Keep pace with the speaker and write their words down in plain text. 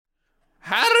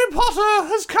Potter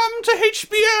has come to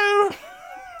HBO.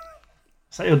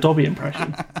 Is that your Dobby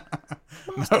impression?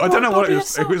 No, I don't know what it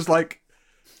was. It was like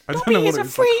I don't know what it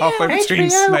was. Like halfway between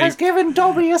HBO Snape. has given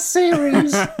Dobby a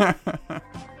series.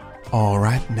 All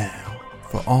right now,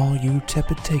 for all you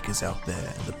tepid takers out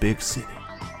there in the big city,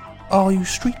 all you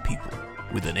street people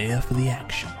with an ear for the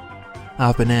action,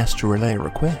 I've been asked to relay a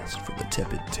request for the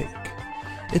Tepid Take.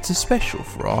 It's a special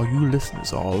for all you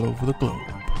listeners all over the globe.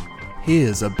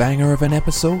 Here's a banger of an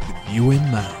episode with you in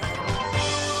mind.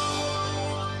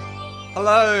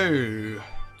 Hello.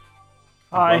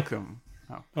 Hi. Welcome.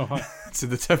 Hi. To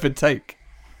the Tepid Take.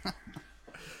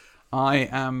 I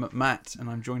am Matt, and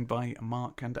I'm joined by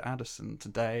Mark and Addison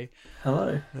today.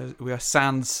 Hello. We are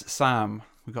sans Sam.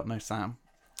 We got no Sam.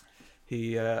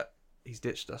 He's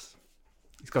ditched us.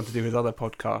 He's gone to do his other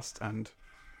podcast and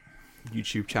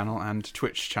YouTube channel and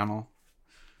Twitch channel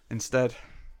instead.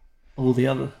 All the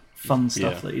other fun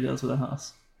stuff that he does with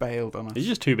us. Bailed on us. He's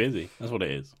just too busy. That's what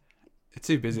it is. It's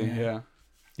too busy. Yeah.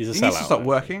 He's a sellout. He needs to stop actually.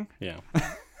 working.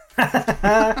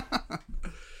 Yeah.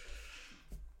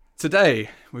 Today,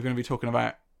 we're going to be talking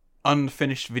about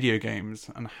unfinished video games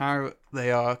and how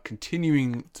they are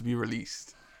continuing to be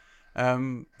released.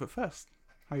 But first,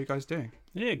 how are you guys doing?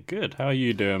 Yeah, good. How are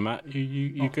you doing, Matt?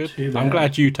 You good? too bad. I'm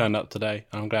glad you turned up today.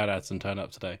 I'm glad Addison turned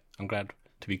up today. I'm glad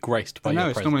to be graced by I know, your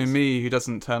it's presence. normally me who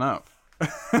doesn't turn up.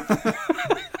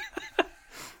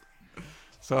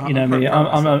 So You know me.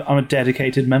 I'm a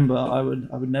dedicated member. I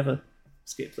would never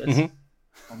skip this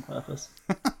on purpose.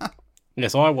 Yeah,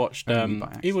 so I watched Only by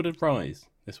accident. Evil Dead Rise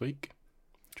this week,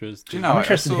 which was Do you know, I'm I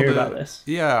interested to saw hear about this.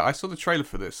 Yeah, I saw the trailer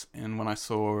for this when I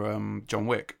saw John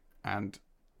Wick, and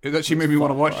it actually made me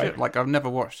want to watch right? it. Like, I've never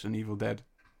watched an Evil Dead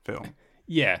film.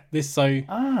 yeah.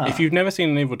 If you've never seen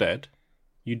an Evil Dead,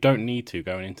 you don't need to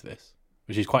going into this,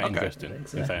 which is quite interesting. I think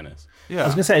so. In fairness, I Yeah.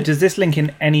 was gonna say, does this link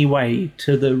in any way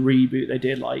to the reboot they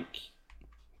did like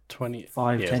 10 years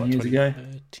ago?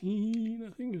 2013,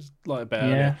 I think it was like about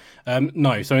Yeah.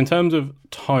 no, so in terms of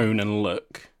tone and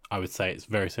look, I would say it's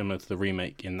very similar to the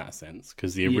remake in that sense,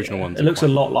 because the original ones It looks a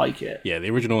lot like it. Yeah, the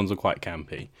original ones are quite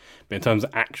campy, but in terms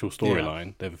of actual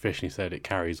storyline, they've officially said it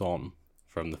carries on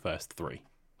from the first three.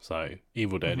 So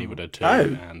Evil Dead, Evil Dead 2,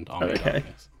 and Army of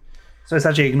Darkness. So it's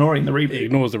actually ignoring the reboot. It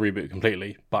ignores the reboot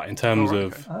completely, but in terms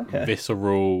of Okay.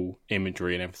 visceral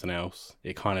imagery and everything else,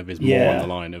 it kind of is more on the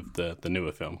line of the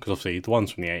newer film. Because obviously the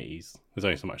ones from the 80s, there's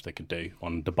only so much they could do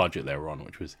on the budget they were on,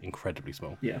 which was incredibly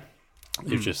small. Yeah. It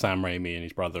was just Sam Raimi and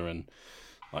his brother and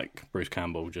like Bruce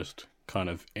Campbell just kind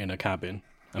of in a cabin,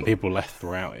 and people left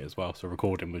throughout it as well. So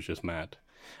recording was just mad.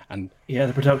 And Yeah,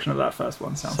 the production of that first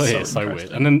one sounds so it's so weird.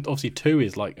 interesting. And then obviously 2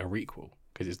 is like a requel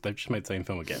because they've just made the same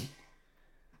film again.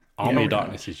 Army of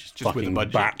Darkness is just with fucking the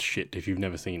budget. batshit if you've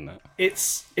never seen that.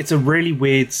 It's a really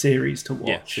weird series to watch.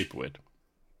 Yeah, super weird.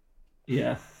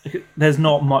 Yeah. There's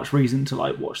not much reason to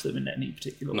like watch them in any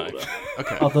particular No. order.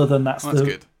 Okay. Other than that's Well, that's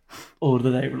the good.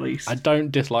 order they released. I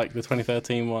don't dislike the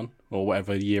 2013 one or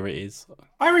whatever year it is.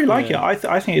 I really like it.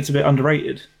 I think it's a bit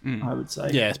underrated, I would say.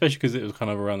 Yeah, especially because it was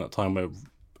kind of around that time where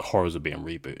horrors were being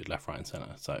rebooted left, right, and centre.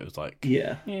 So it was like,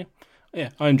 Yeah. yeah,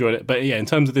 I enjoyed it. But yeah, in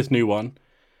terms of this new one,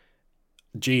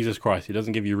 Jesus Christ, it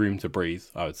doesn't give you room to breathe,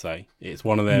 I would say. It's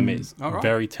one of them, it's Alright.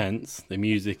 very tense. The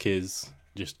music is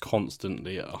just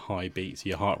constantly at a high beat, so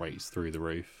your heart rate's through the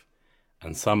roof.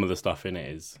 And some of the stuff in it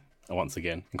is, once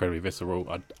again, incredibly visceral.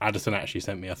 Addison actually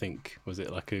sent me, I think, was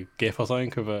it like a GIF or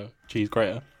something of a cheese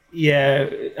grater? Yeah,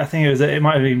 I think it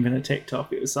might have even been a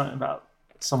TikTok. It was something about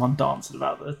someone dancing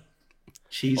about the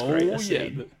cheese grater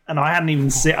scene. And I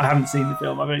haven't seen the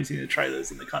film. I've only seen the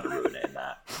trailers, and they kind of ruin it in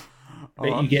that.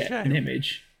 But you get an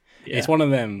image. Yeah. It's one of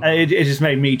them. And it just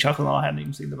made me chuckle. And I hadn't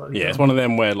even seen the bloody Yeah, film. it's one of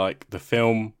them where like the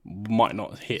film might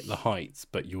not hit the heights,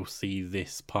 but you'll see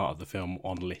this part of the film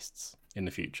on lists in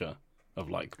the future of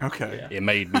like. Okay. Yeah. It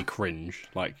made me cringe,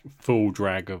 like full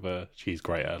drag of a cheese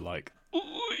grater, like.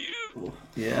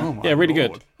 Yeah. Oh my Yeah, really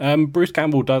Lord. good. Bruce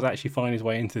Campbell does actually find his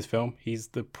way into this film. He's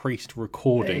the priest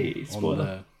recording Hey, on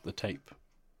spoiler. the tape.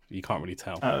 You can't really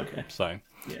tell. Oh, okay. So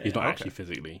Yeah, he's not okay. actually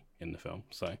physically in the film.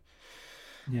 So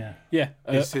Yeah. yeah.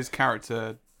 Is his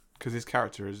character... Because his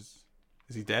character is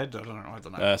he dead? I don't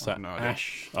know. I So have no idea.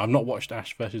 Ash, I've not watched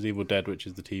Ash versus Evil Dead, which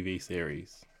is the TV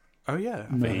series. Oh, yeah.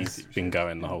 But he's been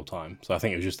going the whole time. So I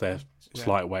think it was just their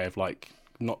slight way of like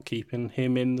not keeping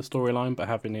him in the storyline, but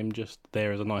having him just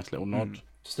there as a nice little nod.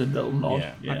 Just a little nod.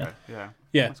 Yeah. Yeah. Okay, yeah.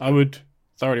 Yeah, I would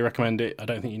thoroughly recommend it. I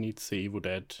don't think you need to see Evil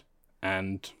Dead,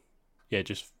 and yeah,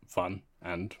 just fun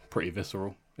and pretty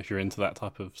visceral if you're into that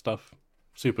type of stuff.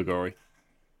 Super gory.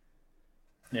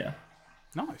 Yeah.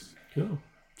 Nice. Cool.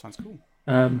 Sounds cool.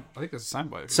 I think there's a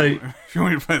soundbite. So if you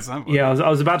want me to play a soundbite. Yeah, I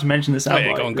was about to mention the soundbite.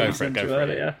 yeah, go on, go for it.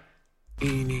 Earlier.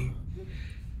 Eeny,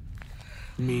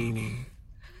 meeny,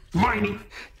 Miny.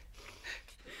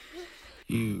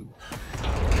 you.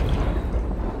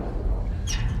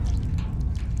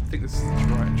 I think this is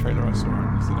the trailer I saw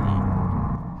in the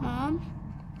cinema. Mom?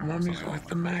 Mommy's with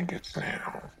the maggots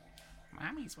now.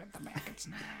 Mommy's with the maggots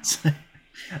now.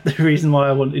 The reason why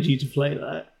I wanted you to play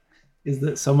that is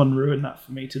that someone ruined that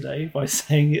for me today by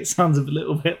saying it sounds a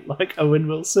little bit like Owen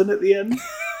Wilson at the end.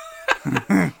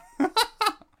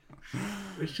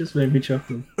 Which just made me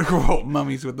chuckle. What,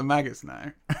 Mummy's with the maggots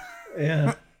now?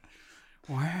 Yeah.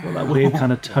 Wow. Got that weird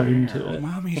kind of tone to it.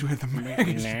 Mummy's with the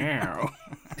maggots now.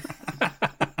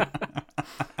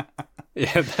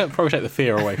 Yeah, that probably take the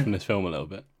fear away from this film a little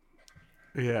bit.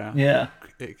 Yeah. Yeah.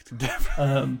 It could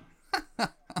definitely.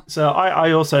 So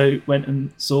I also went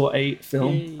and saw a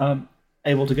film,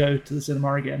 able to go to the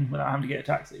cinema again without having to get a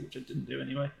taxi, which I didn't do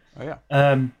anyway. Oh, yeah.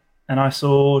 And I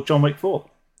saw John Wick 4.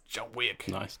 John Wick.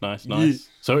 Nice.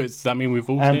 So does that mean we've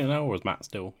all seen it now, or is Matt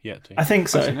still yet to? I think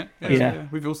so. I've seen it. Yeah.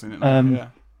 We've all seen it now. Yeah.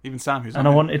 Even Sam, who's And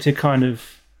I wanted to kind of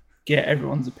get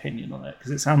everyone's opinion on it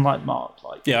because it sounded like Mark.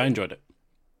 Like, Yeah, I enjoyed it.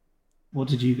 what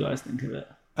did you guys think of it?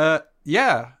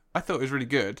 Yeah, I thought it was really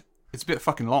good. It's a bit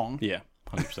fucking long. Yeah,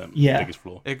 100%. Yeah. Biggest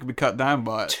flaw. It could be cut down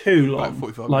by Too like long,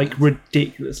 45 like minutes.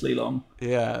 ridiculously long.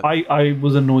 Yeah. I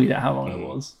was annoyed at how long it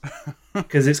was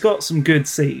because it's got some good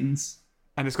scenes.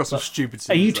 And it's got some stupid Are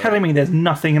scenes. you telling me there's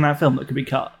nothing in that film that could be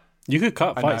cut? You could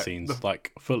cut I know. fight scenes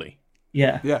like fully.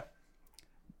 Yeah. Yeah.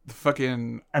 The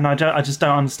fucking. And I just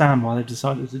don't understand why they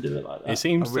decided to do it like that. It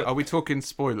seems. Are we talking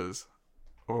spoilers?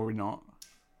 Or are we not?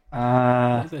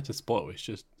 What is there to spoil? It's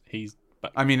just he's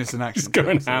I mean, it's an action. he's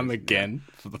going film, so ham it's- again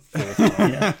for the fourth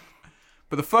time. Yeah.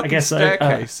 But the fucking guess so,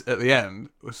 staircase at the end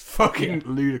was fucking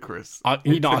ludicrous. I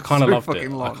kind of So loved it.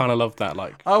 fucking long. I kind of loved that.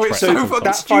 Like, Oh, it's trek so and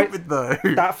fucking stuff. that fight- stupid,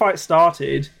 though. That fight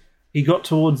started. He got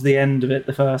towards the end of it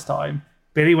the first time.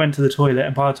 Billy went to the toilet,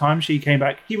 and by the time she came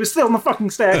back, he was still on the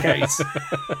fucking staircase.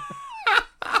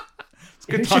 It's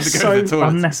a good It's time to just go to the so toilet.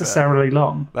 to be unnecessarily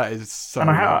long. fair. That is so And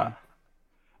I long. have,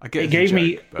 I get it it's a gave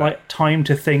me joke, but like time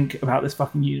to think about this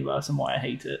fucking universe and why I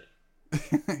hate it.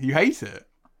 You hate it?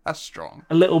 That's strong.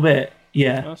 A little bit,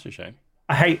 yeah. That's a shame.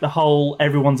 I hate the whole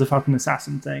everyone's a fucking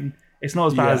assassin thing. It's not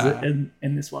as bad as Yeah. it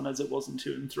in this one as it was in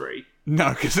 2 and 3. No,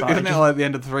 because But I isn't it just- like at the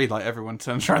end of 3, like everyone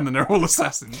turns around and they're all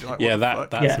assassins? You're like, Yeah, what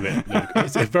the fuck? that's Yeah. a bit.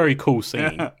 It's a very cool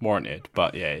scene, warranted,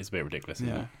 but yeah, it's a bit ridiculous.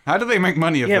 Yeah. How do they make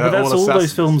money if Yeah, they're but that's all all assassins?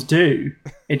 those films do.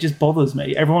 It just bothers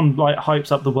me. Everyone like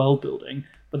hypes up the world building,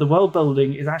 but the world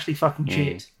building is actually fucking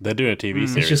shit. They're doing a TV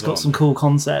series. It's just got aren't some they? cool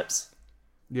concepts.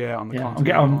 Yeah, on the Yeah,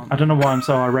 continent. I don't know why I'm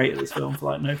so irate at this film for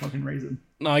like no fucking reason.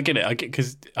 No, I get it.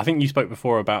 Because I think you spoke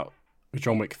before about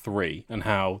John Wick 3 and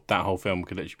how that whole film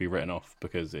could literally be written off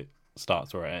because it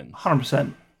starts where it ends.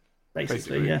 100%,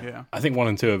 basically, yeah. yeah. I think 1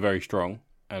 and 2 are very strong,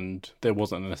 and there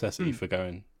wasn't a necessity for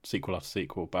going sequel after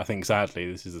sequel. But I think sadly,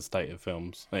 this is the state of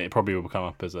films. And it probably will come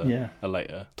up as a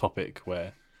later topic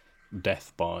where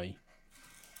death by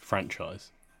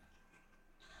franchise.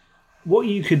 What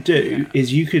you could do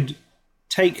is you could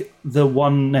take the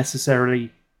one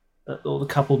necessarily, or the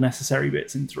couple necessary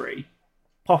bits in 3,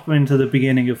 pop them into the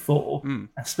beginning of 4, and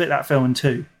split that film in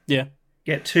 2. Yeah.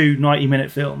 Get 2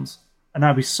 90-minute films, and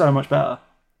that'd be so much better.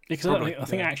 Because I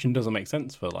think action doesn't make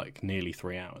sense for like nearly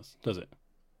 3 hours, does it?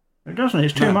 It doesn't.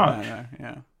 It's too No, much. No,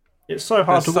 yeah. It's so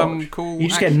hard There's to some watch. cool You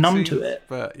just get action numb scenes, to it.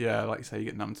 But yeah, like you say, you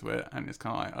get numb to it, and it's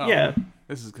kind of like, oh, Yeah.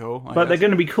 this is cool. I But they're guess.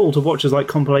 going to be cool to watch as like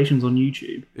compilations on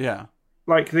YouTube. Yeah,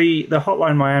 Like the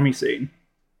Hotline Miami scene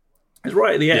is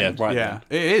right at the end. Yeah, right. yeah,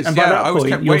 then. it is. And yeah, by that I always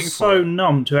point, kept you're waiting for so it.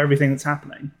 numb to everything that's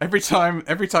happening. Every time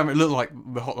it looked like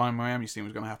the Hotline Miami scene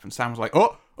was going to happen, Sam was like,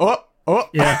 oh.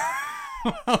 Yeah.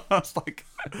 I was like,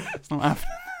 it's not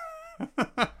happening.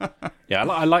 Yeah,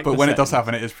 I like. But the when it does settings.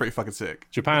 happen, it is pretty fucking sick.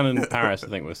 Japan and Paris, I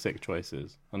think, were 6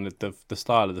 choices, and the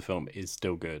style of the film is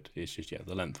still good. It's just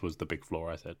the length was the big flaw.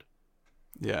 I said,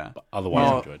 Yeah. but otherwise, I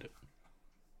Well, enjoyed it.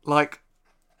 Like,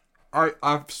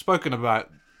 I've spoken about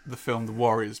the film The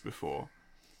Warriors before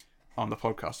on the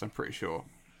podcast, I'm pretty sure.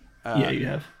 Yeah, you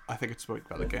have. I think I spoke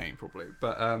about the game probably,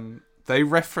 but they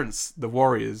reference the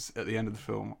Warriors at the end of the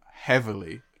film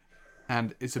heavily,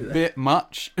 and it's a bit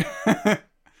much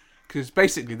because it's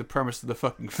basically the premise of the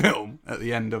fucking film at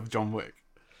the end of John Wick.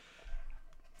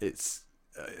 It's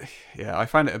yeah, I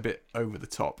find it a bit over the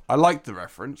top. I like the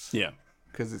reference, Yeah,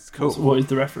 because it's cool. What is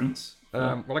the reference?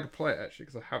 Well, I can play it actually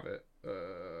because I have it.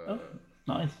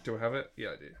 Nice. Do I have it? Yeah,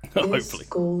 I do. hopefully.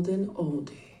 Golden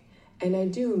oldie. And I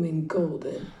do mean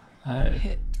golden.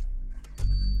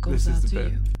 This is the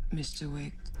bit. Mr.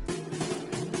 Wick.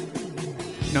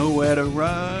 Nowhere to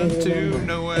run to,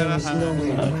 nowhere to There's no hide.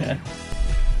 way. Okay.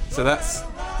 So that's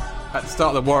at the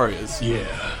start of the Warriors. Yeah.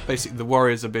 Basically, the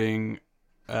Warriors are being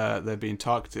they're being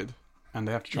targeted, and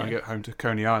they have to try and Yeah. get home to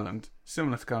Coney Island,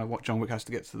 similar to kind of what John Wick has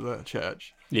to get to the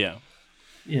church. Yeah.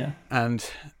 Yeah. And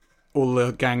all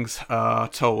the gangs are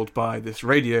told by this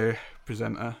radio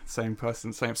presenter, same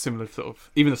person, same similar sort of,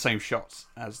 even the same shots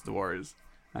as the Warriors,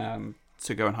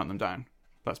 to go and hunt them down.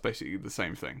 That's basically the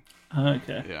same thing.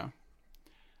 Okay. Yeah.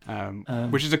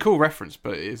 Which is a cool reference,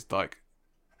 but it is like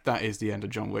that is the end of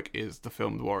John Wick. Is the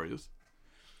film The Warriors?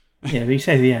 Yeah, but you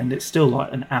say the end, it's still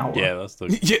like an hour. Yeah, that's the.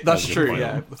 Yeah, that's a good true. point.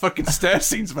 Yeah, the fucking stair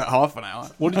scene's about half an hour.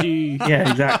 What did you? Yeah,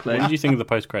 exactly. What did you think of the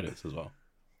post credits as well?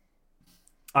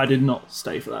 I did not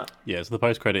stay for that. Yeah, so the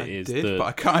post credit I is did, but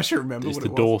I can't actually remember it's what the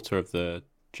it was. daughter of the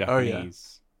Oh, yeah.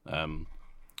 Japanese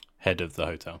head of the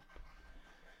hotel.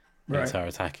 And Right. it's her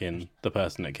attacking the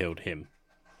person that killed him.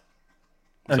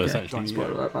 So Okay. essentially, Don't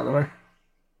Spoiler that, by the way.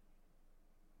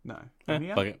 No.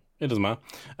 fuck it. It doesn't matter.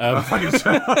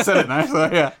 I said it now, so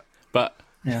yeah. But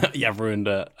Yeah. I've ruined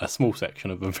a small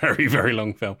section of a very, very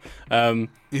long film.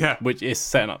 Yeah. Which is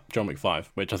setting up John Wick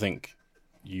 5, which I think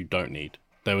you don't need.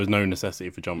 There was no necessity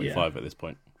for John Wick Yeah. 5 at this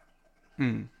point.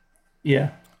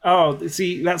 Yeah. Oh,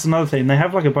 see, that's another thing. They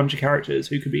have like a bunch of characters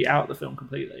who could be out of the film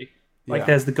completely. Like, Yeah.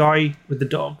 there's the guy with the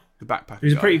dog, The backpack.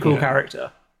 who's a guy. pretty cool Yeah.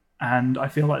 character, and I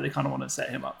feel like they kind of want to set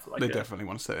him up for like They a definitely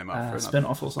want to set him up for another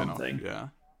spin-off or spin-off, something. Yeah.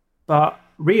 But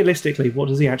realistically, what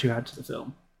does he actually add to the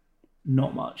film?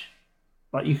 Not much.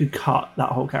 Like, you could cut that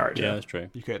whole character. Yeah, that's true.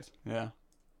 You could. Yeah.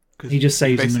 'Cause He just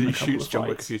saves him in basically a couple shoots of John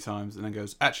Wick a fights. few times and then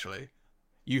goes, actually,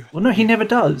 you. Well, no, he never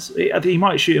does. I think he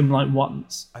might shoot him like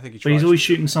once, I think he but he's tries always to.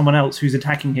 shooting someone else who's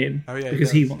attacking him Oh, yeah, he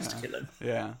because he does, wants yeah. to kill him.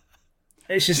 Yeah.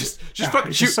 It's just fucking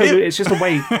it's shoot just him. It's just a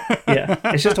way. Yeah,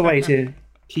 it's just a way to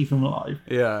keep him alive.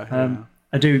 Yeah.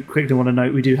 I do quickly want to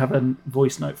note we do have a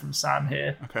voice note from Sam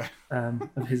here Okay.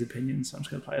 of his opinion, so I'm just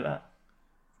going to play that.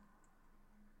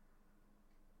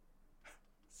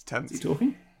 It's tense. Is he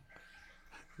talking?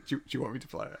 Do you want me to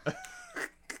play it?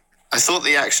 I thought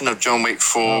the action of John Wick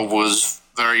 4 was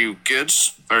very good,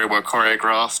 very well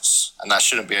choreographed, and that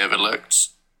shouldn't be overlooked.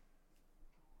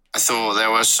 I thought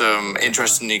there were some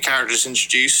interesting new characters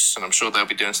introduced, and I'm sure they'll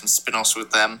be doing some spin-offs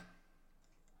with them.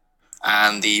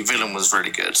 And the villain was really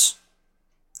good.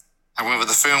 However,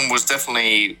 the film was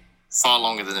definitely far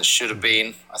longer than it should have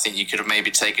been. I think you could have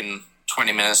maybe taken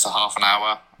 20 minutes to half an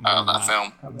hour out of that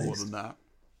film. More than that.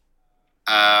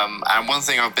 And one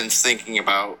thing I've been thinking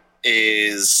about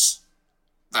is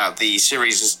that the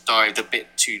series has dived a bit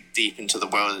too deep into the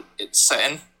world it's set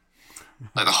in.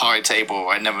 Like the High Table,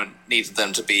 I never needed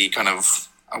them to be kind of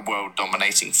a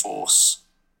world-dominating force.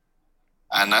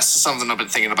 And that's something I've been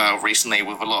thinking about recently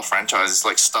with a lot of franchises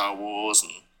like Star Wars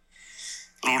and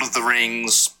Lord of the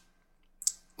Rings.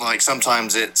 Like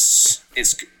sometimes it's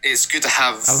good to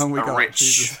have How long we a got? rich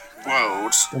Jesus.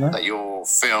 world Dunno. that your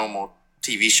film or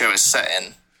TV show is set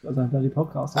in That's a bloody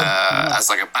podcast. as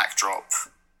like a backdrop,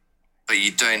 but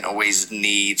you don't always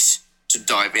need to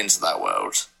dive into that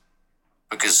world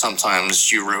because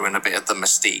sometimes you ruin a bit of the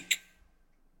mystique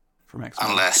From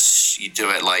X-Men. unless you do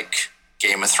it like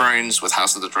Game of Thrones with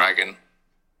House of the Dragon,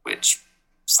 which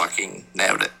fucking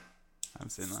nailed it. I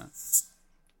haven't seen that.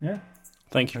 Yeah.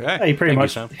 Thank you. Okay. Hey, you pretty Thank you,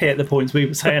 much Sam. hit the points we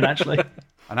were saying, actually.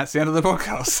 And that's the end of the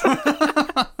podcast.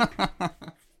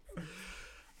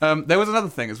 There was another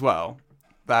thing as well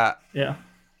that Yeah.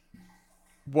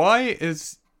 why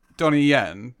is Donnie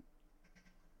Yen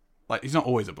like he's not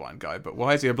always a blind guy, but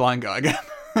why is he a blind guy again?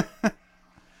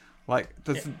 Like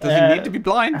does he need to be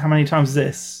blind? How many times is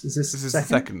this? Is this This is second? the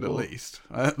second at Or- least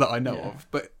that I know of,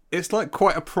 but it's like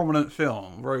quite a prominent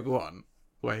film, Rogue One,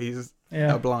 where he's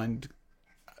Yeah. a blind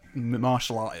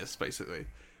martial artist basically.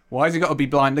 Why has he got to be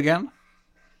blind again?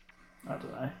 I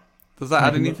don't know. Does that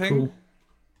add Make him look anything? cool.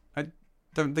 I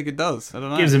don't think it does. I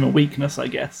don't know. Gives him a weakness, I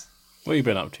guess. What have you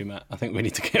been up to, Matt? I think we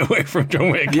need to get away from John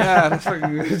Wick. Yeah, that's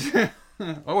fucking good.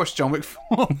 I watched John Wick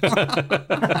 4.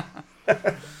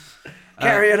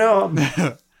 Carry it on.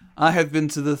 I have been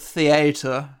to the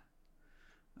theatre.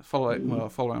 Following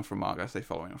on from Mark,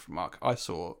 I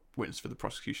saw Witness for the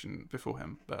Prosecution before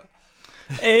him, but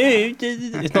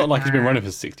It's not like he's been running for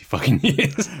 60 fucking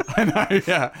years. I know,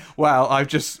 yeah. Well,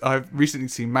 I've recently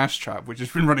seen Mousetrap, which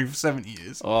has been running for 70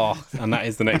 years. Oh, and that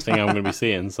is the next thing I'm going to be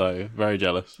seeing, so very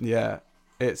jealous. Yeah,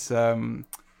 it's I'm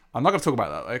not going to talk about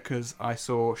that though because I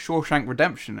saw Shawshank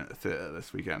Redemption at the theatre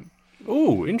this weekend.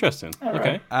 Oh, interesting.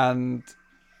 Okay. And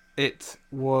it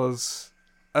was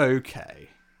okay.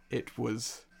 It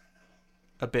was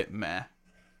a bit meh.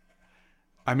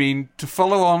 I mean, to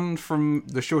follow on from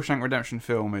the Shawshank Redemption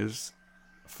film is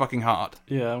fucking hard.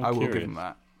 Yeah, I'm I will curious. give them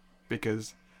that.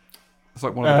 because it's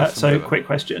like one of the best. So, quick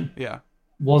question: Yeah,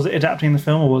 was it adapting the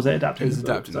film, or was it adapting? it was the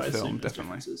book? adapting the I film, assume there's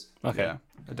definitely. differences. Okay. Yeah,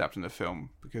 adapting the film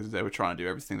because they were trying to do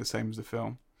everything the same as the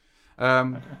film.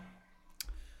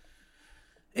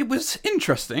 It was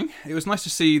interesting. It was nice to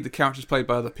see the characters played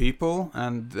by other people,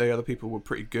 and the other people were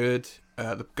pretty good.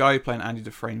 The guy playing Andy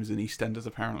Dufresne was in EastEnders,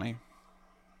 apparently.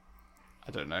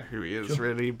 I don't know who he is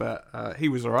really, but he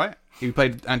was all right. He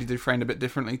played Andy Dufresne a bit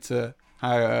differently to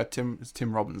how Tim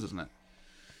Robbins, isn't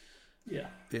it?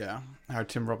 Yeah, how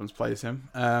Tim Robbins plays him.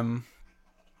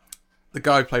 The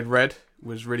guy who played Red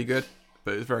was really good,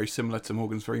 but it was very similar to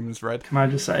Morgan Freeman's Red. Can I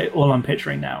just say, all I'm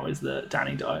picturing now is that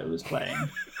Danny Dyer was playing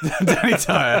Danny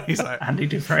Dyer, he's like, Andy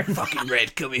Dufresne. fucking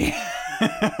Red, come here.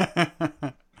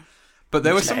 But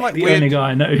there was some like the weird... only guy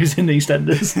I know who's in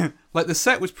EastEnders. Like the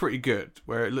set was pretty good,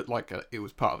 where it looked like it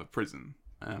was part of a prison.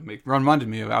 It reminded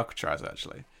me of Alcatraz,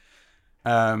 actually.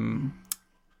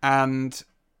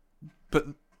 But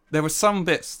there were some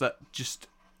bits that just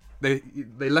they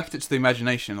left it to the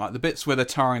imagination, like the bits where they're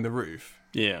tarring the roof.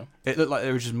 Yeah, It looked like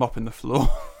they were just mopping the floor.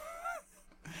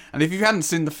 And if you hadn't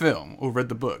seen the film or read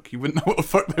the book, you wouldn't know what the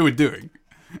fuck they were doing.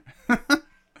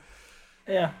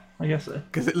 Yeah, I guess so.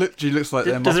 Because it looks like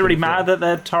they're Does it mopping really the matter floor. that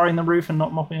they're tarring the roof and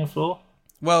not mopping the floor?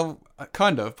 Well,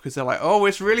 kind of, because they're like, oh,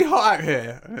 it's really hot out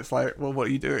here. And it's like, well, what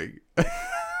are you doing?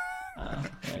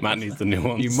 Matt needs the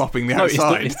nuance. You mopping the No,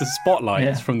 outside. it's the spotlights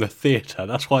Yeah. from the theatre.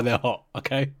 That's why they're hot,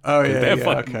 okay? Oh, yeah, They're yeah,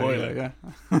 fucking okay, boiling.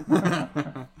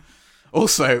 yeah.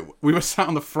 Also, we were sat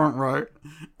on the front row,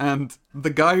 and the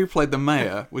guy who played the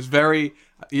mayor was very...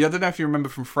 I don't know if you remember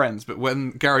from Friends, but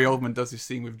when Gary Oldman does his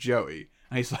scene with Joey,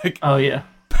 and he's like, Oh, yeah.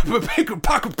 pickle,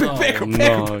 pickle.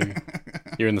 No.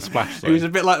 You're in the splash It was zone.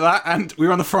 a bit like that, and we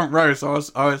were on the front row, so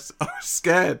I was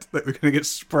scared that we were going to get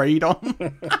sprayed on.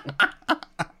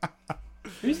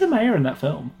 Who's the mayor in that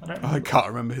film? I don't remember. I can't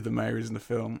remember who the mayor is in the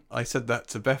film. I said that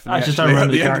to Bethany. I just actually, don't remember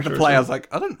at the the end of character the at play. I all. was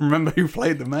like, I don't remember who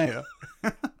played the mayor.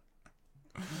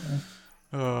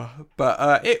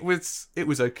 But it was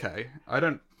okay. I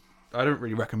don't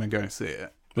really recommend going to see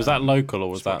it. Was that local or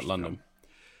was Just watch that the London?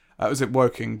 It was at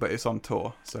Woking, but it's on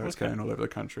tour, so it's going all over the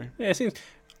country. Yeah, it seems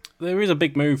there is a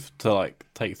big move to like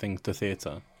take things to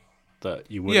theatre that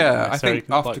you wouldn't. Yeah, I necessarily,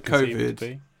 think after like, conceive it COVID, to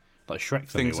be. Like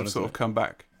Shrek's Things have sort of come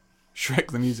back.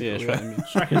 Shrek the musical. Yeah, Shrek the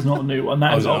musical. Shrek is not a new one.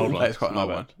 That Oh, is is it old. old one? It's quite an My old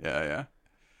bad. one. Yeah.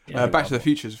 Yeah, Back to the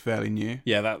Future is fairly new.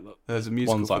 Yeah, that There's a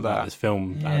musical ones for like that. that. There's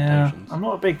film Yeah, adaptations. I'm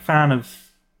not a big fan of...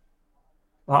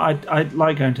 I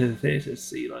like going to the theatre to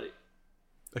see like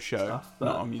A show, stuff, not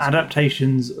a but musical.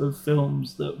 adaptations of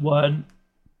films that weren't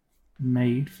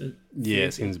made for Yeah, theatre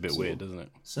it seems a bit sort weird, of doesn't it?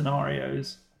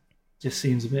 scenarios just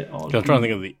seems a bit odd. 'Cause I'm trying to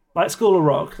think of the. Like School of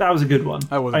Rock, that was a good one.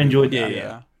 That was a I good enjoyed one. that.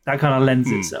 Yeah. That kind of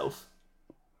lends itself.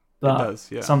 But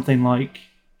does, yeah. something like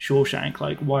Shawshank,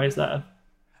 like why is that?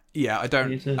 Yeah, I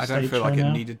don't It's a feel stage like show it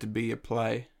now. needed to be a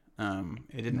play.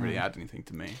 It didn't really add anything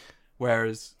to me.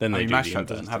 Whereas, Then they do the Mousetrap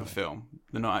doesn't inverse, have a don't they? film.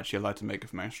 They're not actually allowed to make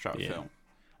a Mousetrap Yeah.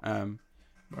 film.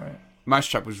 Right.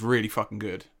 Mousetrap was really fucking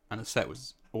good, and the set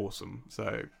was awesome.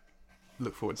 So,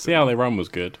 look forward to See How They Run was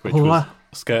good, which Oh, was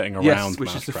skirting around. Yes,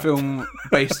 which is the Mousetrap. film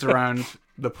based around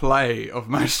the play of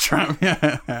Mousetrap.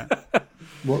 Yeah.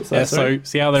 What's that? Yeah, sorry? so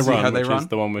See How They See Run, How They which Run? is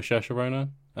the one with Saoirse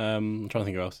Ronan. I'm trying to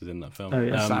think who else is in that film. Oh,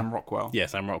 yeah. Sam Rockwell. Yeah,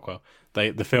 Sam Rockwell.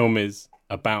 The film is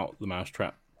about the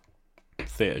Mousetrap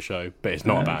theatre show, but it's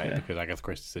not Oh, about it okay. because Agatha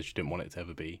Christie said she didn't want it to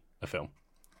ever be a film.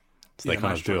 So Yeah, they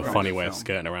kind of do a Mousetrap funny was a way of film.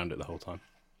 skirting around it the whole time.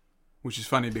 Which is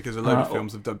funny because a load of Oh.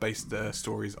 films have based their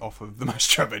stories off of the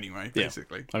Mousetrap anyway, Yeah.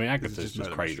 basically. I mean, This Agatha's is just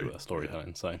murder crazy mystery. with her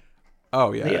storytelling, so...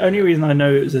 Oh, yeah. The only reason I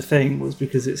know it was a thing was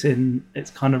because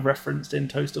it's kind of referenced in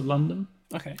Toast of London.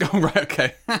 Okay. Oh, right,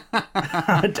 okay.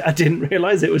 I didn't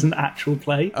realise it was an actual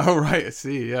play. Oh, right, I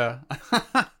see, yeah.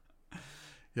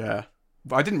 Yeah.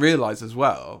 But I didn't realise as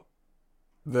well,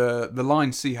 the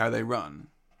line See How They Run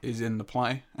is in the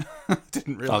play. I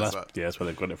didn't Oh, realise that. that's where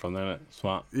they've got it from, then, isn't it?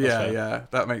 Smart. That's Yeah, fair. yeah,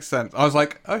 that makes sense. I was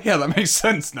like, oh, yeah, that makes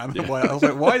sense now. I was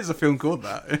like, why is the film called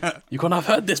that? You can't have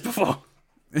heard this before.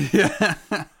 Yeah.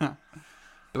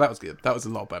 But that was good. That was a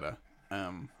lot better.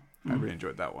 I really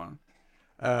enjoyed that one.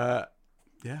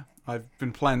 Yeah, I've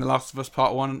been playing The Last of Us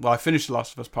Part 1. Well, I finished The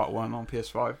Last of Us Part 1 on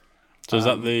PS5. So is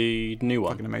that the new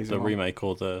one? fucking amazing The one. remake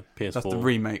or the PS4? That's the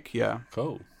remake, yeah.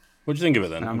 Cool. What do you think of it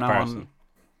then? And In I'm now comparison?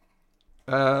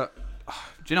 on...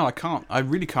 do you know, I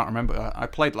really can't remember. I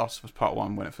played Last of Us Part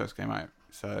 1 when it first came out.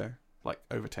 So, like,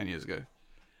 over 10 years ago.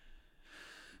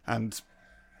 And,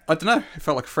 I don't know, it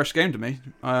felt like a fresh game to me.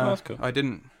 that's cool. I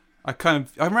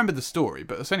remember the story,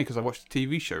 but it's only because I watched a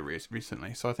TV show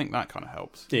recently, so I think that kind of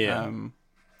helps. Yeah.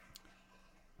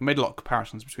 I made a lot of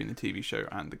comparisons between the TV show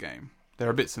and the game. There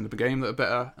are bits in the game that are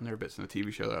better, and there are bits in the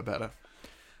TV show that are better.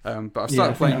 But I've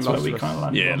started playing that's Last where we of kind of Us.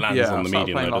 landed Yeah, it on. lands on I've the started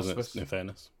medium, playing though, Last doesn't of Us. it? In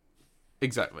fairness.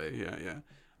 Exactly, yeah.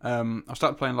 I've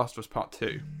started playing Last of Us Part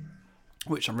 2,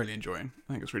 which I'm really enjoying.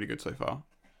 I think it's really good so far.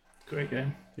 Great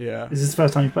game. Yeah. Is this the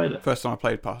first time you played it? First time I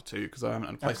played Part 2, because I haven't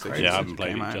had a That's PlayStation crazy. Yeah, I since haven't it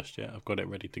played came it out. just yet. I've got it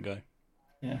ready to go.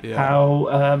 Yeah. Yeah.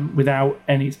 How, without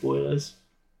any spoilers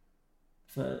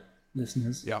for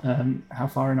listeners, Yeah. how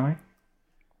far in are you?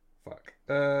 Fuck.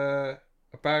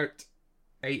 About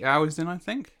 8 hours in, I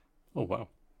think. Oh, wow.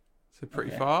 So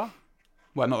pretty Okay. far.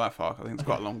 Well, not that far. I think it's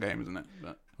quite a long game, isn't it?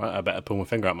 But Right, I better pull my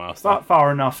finger out my ass.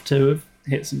 Far enough to have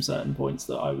hit some certain points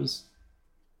that I was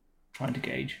trying to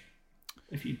gauge.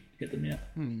 If you hit them yet.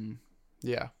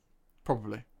 yeah,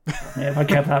 probably. Yeah, if I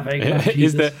kept that vague.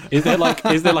 Is there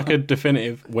like a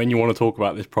definitive when you want to talk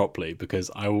about this properly? Because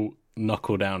I will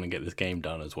knuckle down and get this game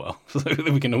done as well, so that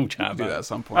we can all chat Do about that it. at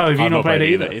some point. Oh, have you I've not played it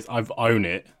either? I've own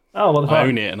it. Oh, what the fuck? I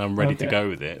own it, and I'm ready to Okay. go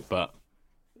with it. But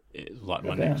it's like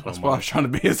my Okay. next That's one. why I was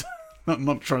trying to be as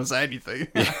not trying to say anything.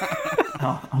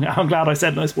 Oh, I'm glad I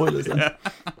said no spoilers then.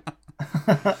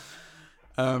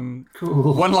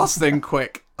 Cool. One last thing,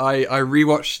 quick. I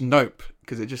rewatched Nope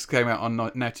because it just came out on Now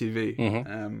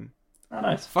TV. Oh,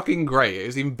 nice. Fucking great. It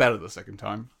was even better the second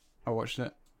time I watched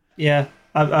it. Yeah,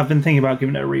 I've been thinking about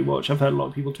giving it a rewatch. I've heard a lot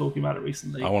of people talking about it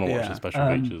recently. I want to watch Yeah. the special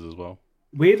features as well.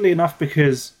 Weirdly enough,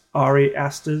 because Ari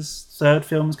Aster's third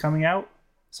film is coming out,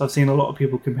 so I've seen a lot of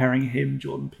people comparing him,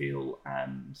 Jordan Peele,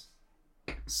 and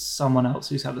someone else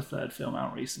who's had a third film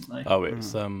out recently. Oh,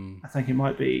 it's I think it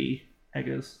might be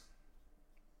Eggers.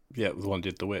 yeah, the one who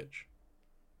did The Witch.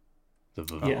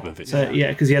 Yeah. So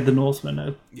yeah, because he had The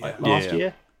Northman last Yeah.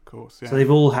 year. Of course, yeah. So they've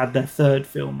all had their third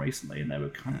film recently, and they were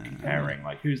kind of comparing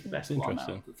like who's the best one out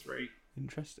interesting. of the three.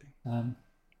 Interesting.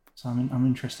 So I'm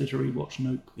interested to rewatch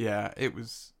Nope. Yeah,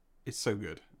 it's so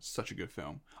good. It's such a good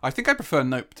film. I think I prefer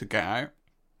Nope to Get Out,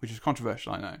 which is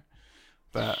controversial, I know.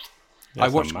 But I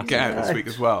That's watched a Get Out massive- this week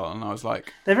as well, and I was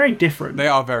like, They're very different. they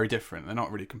are very different. They're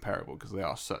not really comparable because they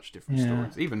are such different Yeah.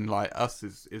 stories. Even like Us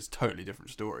is totally different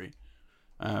story.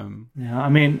 Yeah, I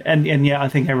mean, and yeah, I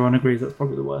think everyone agrees that's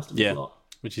probably the worst of the Yeah. lot.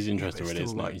 Which is interesting, It's really,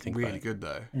 still isn't it? like You think really about it. good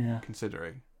though, Yeah.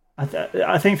 considering.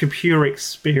 I think for pure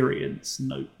experience,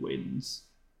 Nope wins,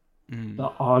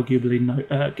 but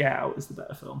arguably Get Out is the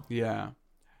better film. Yeah,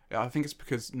 I think it's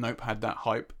because Nope had that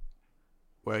hype,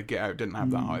 where Get Out didn't have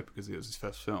that hype because it was his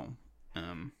first film.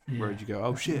 Where did you go?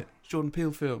 Oh shit, it's Jordan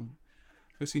Peele film.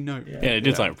 Go see Nope. Yeah. Yeah, it did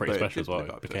Yeah, something pretty but it special did as well. live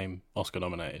It up to it. became Oscar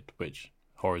nominated, which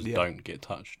horrors Yeah. don't get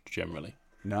touched generally.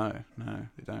 No,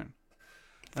 they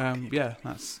don't. Yeah,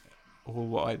 that's all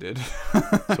what I did.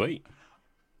 Sweet.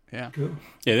 Yeah. Cool.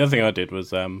 Yeah, the other thing I did was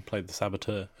played The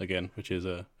Saboteur again, which is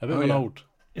a bit of an yeah. old.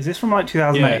 Is this from like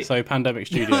 2008? Yeah, so Pandemic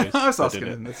Studios. I was that asking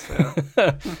did him it. this.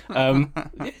 Yeah,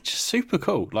 it's just super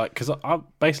cool. Like, because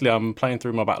I'm playing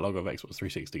through my backlog of Xbox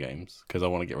 360 games because I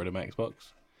want to get rid of my Xbox.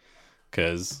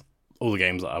 Because all the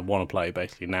games that I want to play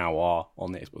basically now are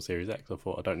on the Xbox Series X. I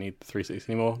thought I don't need the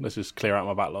 360 anymore. Let's just clear out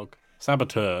my backlog.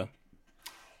 Saboteur.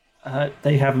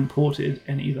 They haven't ported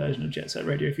any version of Jet Set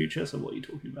Radio Future, so what are you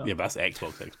talking about? Yeah, but that's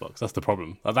Xbox. That's the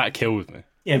problem. Like, that kills me.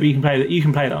 Yeah, but you can play that. You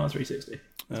can play that on a 360.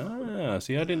 Ah,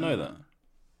 see, I didn't know that.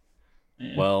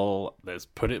 Yeah. Well, let's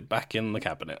put it back in the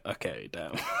cabinet. Okay,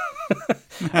 damn.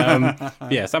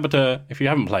 Yeah, Saboteur, if you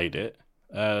haven't played it,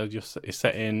 it's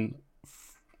set in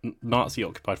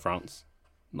Nazi-occupied France,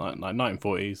 like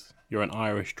 1940s. You're an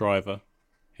Irish driver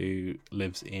who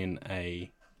lives in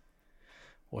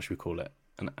what should we call it?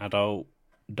 An adult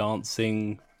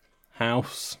dancing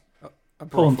house.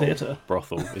 Porn theatre.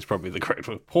 Brothel is probably the correct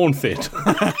word. Porn theatre.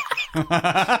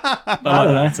 I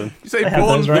don't know. Accent. You say They have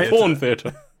porn those, right? theatre? Porn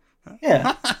theatre.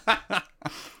 Yeah,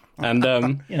 And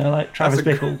like Travis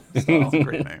Bickle. That's a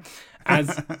great name.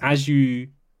 as you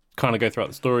kind of go throughout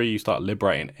the story, you start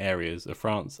liberating areas of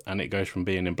France, and it goes from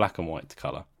being in black and white to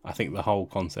colour. I think the whole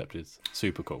concept is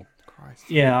super cool. Christ.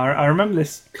 Yeah, I remember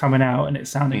this coming out and it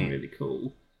sounding really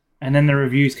cool. And then the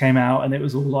reviews came out and it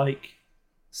was all like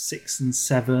 6 and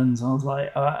 7s. I was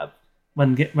like,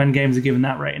 when games are given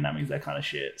that rating, that means they're kind of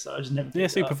shit. So I just never. Yeah,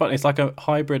 super fun. It's like a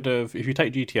hybrid of, if you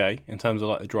take GTA in terms of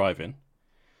like the driving,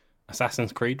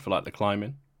 Assassin's Creed for like the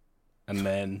climbing, and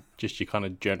then just your kind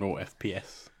of general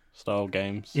FPS style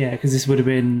games. Yeah, because this would have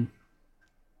been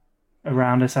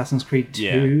around Assassin's Creed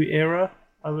 2 era.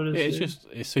 I would have. Yeah,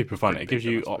 it's super fun. It gives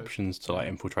big, I you suppose. options to like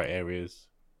infiltrate areas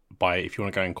by if you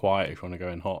want to go in quiet, if you want to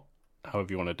go in hot, however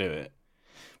you want to do it.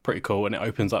 Pretty cool, and it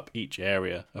opens up each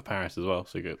area of Paris as well,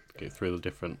 so you get through the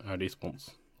different arrondissements.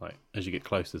 Like as you get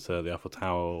closer to the Eiffel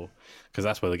Tower, because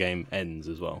that's where the game ends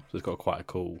as well. So it's got quite a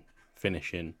cool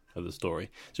finishing of the story.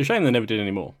 It's a shame they never did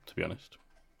any more, to be honest.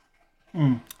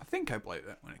 I think I played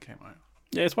it when it came out.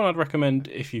 Yeah, it's one I'd recommend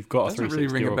if you've got a Doesn't really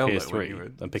 360 ring a or a bell, though, when you were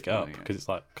PS3, then pick it up explaining it. because it's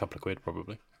like a couple of quid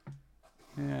probably.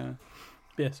 Yeah.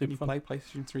 Yeah, Can super you fun. play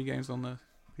PlayStation 3 games on the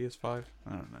PS5? I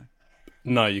don't know.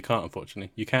 No, you can't,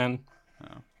 unfortunately. You can.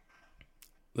 Oh.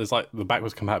 There's like the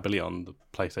backwards compatibility on the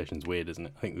PlayStation's weird, isn't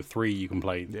it? I think the 3 you can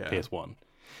play Yeah. PS1.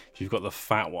 If you've got the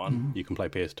fat one, you can play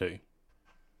PS2,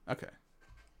 Okay.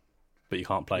 but you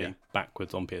can't play Yeah.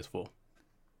 backwards on PS4.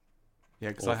 Yeah,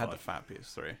 because Or I had the 5. fat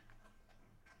PS3.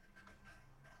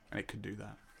 And it could do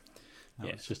that. That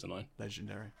Yeah, was it's just annoying.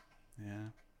 legendary.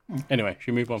 Yeah. Anyway,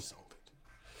 should we move on? Sold it.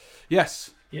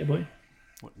 Yes. Yeah, boy.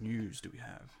 What news do we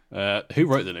have? Who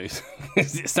wrote the news?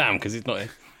 Is it Sam? Because he's not here.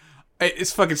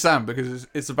 It's fucking Sam because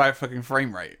it's about fucking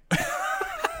frame rate.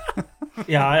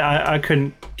 Yeah, I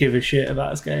couldn't give a shit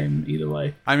about this game either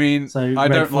way. I mean, So I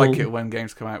don't like Redfall- it when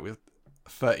games come out with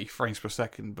 30 frames per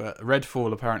second, but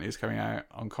Redfall apparently is coming out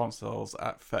on consoles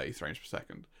at 30 frames per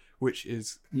second, which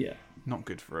is Yeah. not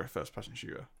good for a first-person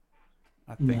shooter.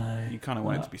 I think No, you kind of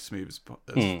want it no. to be smooth as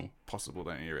possible,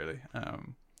 don't you? Really?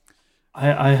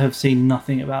 I have seen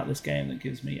nothing about this game that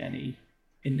gives me any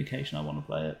indication I want to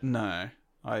play it. No,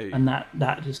 And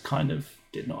that just kind of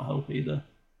did not help either.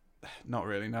 not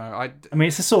really. No, I mean,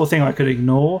 it's the sort of thing I could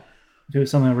ignore if it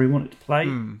was something I really wanted to play.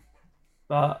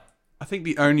 But I think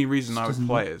the only reason I would doesn't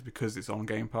play it is because it's on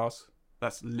Game Pass.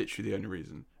 That's literally the only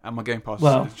reason. And my Game Pass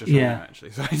Well, is just yeah. running,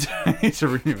 actually, so I need to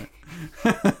renew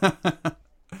it.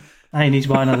 now you need to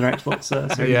buy another Xbox.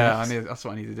 Series Yeah, X. that's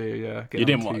what I need to do. Yeah, get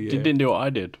You on didn't. to, You didn't do what I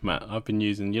did, Matt. I've been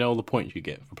using. You know all the points you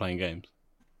get for playing games.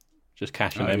 Just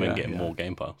cashing them and getting more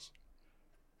Game Pass.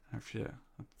 Oh shit!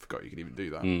 I forgot you could even do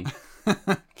that.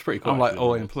 It's pretty cool. I'm like actually,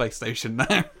 all isn't in it? PlayStation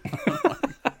now.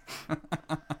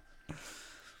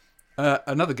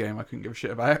 Another game I couldn't give a shit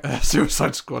about.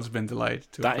 Suicide Squad's been delayed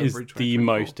to That is February the 2024.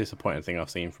 most disappointing thing I've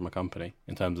seen from a company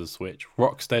in terms of Switch.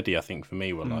 Rocksteady, I think, for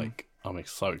me, were like, I'm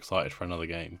so excited for another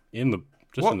game.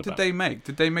 What did they make?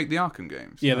 Did they make the Arkham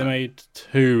games? Yeah, No. they made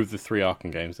 2 of the 3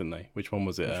 Arkham games, didn't they? Which one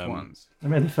was it? Which ones? They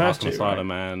made the first Arkham two,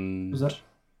 Asylum right? and Was that?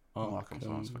 Arkham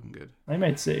Asylum's fucking good. They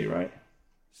made City, right?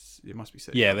 It must be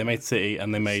City. Yeah, they made City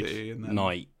and they made City and then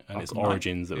Night, and it's Arkham Knight,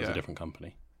 Origins that was a yeah. different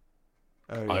company.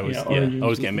 Oh, I always, Origins I always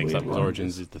was get the mixed up weird because one.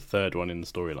 Origins is the 3rd one in the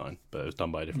storyline, but it was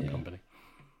done by a different company.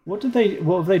 What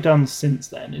have they done since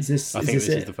then? Is this? I is think this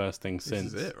this it? is the first thing This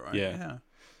since. is it, right? Yeah.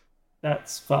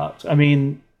 That's fucked. I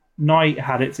mean, Night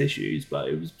had its issues, but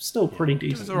it was still pretty It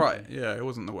decent. was alright. Yeah, it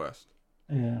wasn't the worst.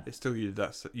 Yeah. It still used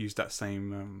that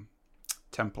same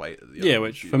template. That the Yeah, other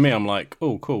which ones for me, used. I'm like,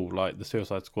 oh, cool. Like the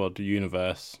Suicide Squad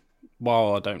universe,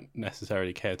 while I don't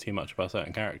necessarily care too much about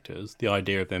certain characters, the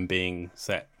idea of them being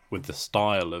set with the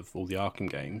style of all the Arkham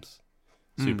games,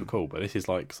 super cool. But this is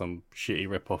like some shitty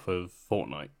rip-off of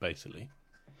Fortnite, basically,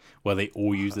 where they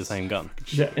all use the same gun.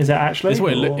 Is it actually? This is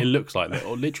what or- it looks like. They're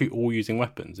literally all using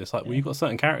weapons. It's like, well, you've got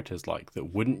certain characters like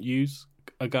that wouldn't use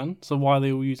a gun, so why are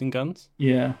they all using guns?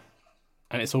 Yeah.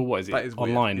 And it's all, what is it, That is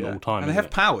weird, online yeah. all time, And they isn't have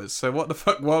it? powers, so what the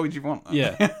fuck? Why would you want that?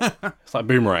 Yeah. It's like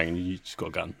Boomerang and you just got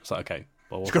a gun. It's like, okay.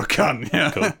 Well, He's got a gun,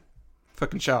 yeah. Cool.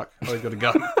 Fucking shark. Oh, he's got a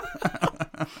gun.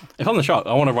 if I'm the shark,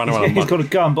 I want to run around and He's got a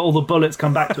gun, but all the bullets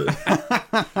come back to him.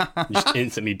 You just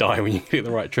instantly die when you hit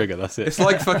the right trigger. That's it. It's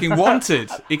like fucking Wanted.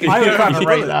 He can I would shoot kind of you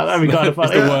rate bullets. that. That'd be kind of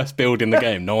It's the funny. worst build in the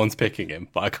game. No one's picking him,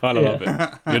 but I kind of love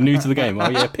it. You're new to the game. Oh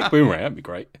yeah, pick Boomerang. That'd be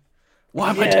great.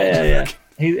 Why am I dead?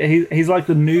 Yeah. He's like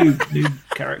the noob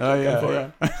character. Oh, Go for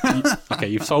yeah, it. yeah. Okay,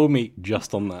 you've sold me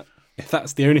just on that. If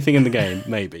that's the only thing in the game,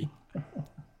 maybe.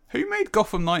 Who made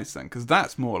Gotham Knights then? Because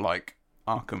that's more like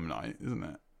Arkham Knight, isn't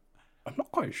it? I'm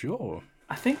not quite sure.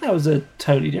 I think that was a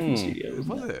totally different studio. Wasn't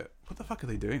Was it? it? What the fuck are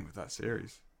they doing with that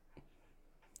series?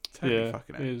 Totally Yeah,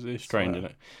 fucking it's strange, isn't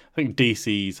it? I think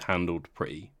DC's handled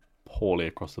pretty poorly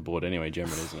across the board anyway,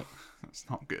 generally, isn't it? It's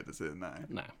not good, is it? No.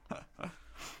 No.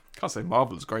 Can't say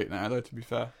Marvel's great now, though, to be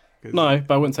fair. 'Cause- No,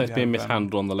 but I wouldn't say it's Yeah, being but-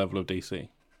 mishandled on the level of DC.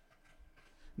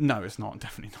 No, it's not.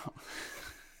 Definitely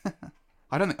not.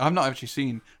 I've not actually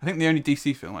seen. I think the only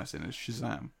DC film I've seen is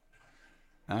Shazam,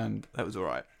 and that was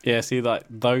alright. Yeah, see, like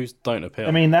those don't appeal.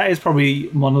 I mean, that is probably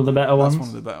one of the better That's ones. one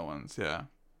of the better ones, yeah.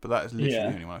 But that is literally Yeah.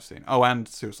 the only one I've seen. Oh, and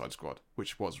Suicide Squad,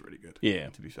 which was really good. Yeah.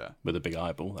 To be fair. with a big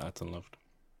eyeball, that's unloved.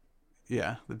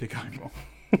 Yeah, the big eyeball,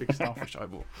 big starfish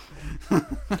eyeball.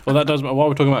 Well, that does. While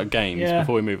we're talking about games, Yeah.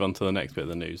 before we move on to the next bit of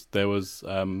the news, there was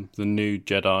the new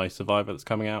Jedi Survivor that's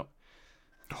coming out.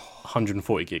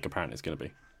 140 gig apparently it's going to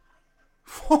be.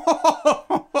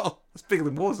 That's bigger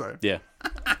than Warzone. Yeah.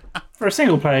 For a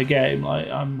single player game, like,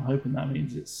 I'm hoping that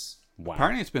means it's Wow.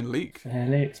 Apparently, it's been leaked.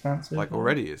 fairly expansive. Like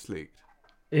already, it's leaked.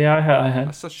 Yeah, I heard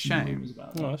That's such a some shame. rumours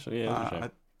about that. Oh, actually, yeah, it's a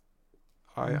shame.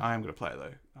 I am going to play it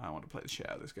though. I want to play the shit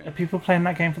out of this game. Are people playing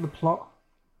that game for the plot?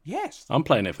 Yes. I'm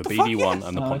playing it for BD1 yes?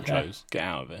 and the Oh, okay. ponchos. Get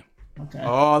out of it. Okay.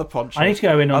 Oh, the poncho. I need to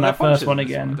go in on there that first ponchos one in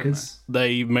this again didn't because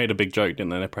They made a big joke, didn't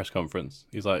they, in a press conference?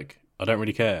 He's like, I don't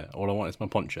really care. All I want is my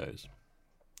ponchos.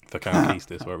 For Count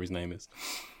whatever his name is.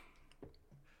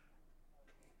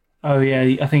 oh yeah,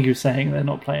 I think you were saying they're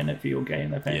not playing it for your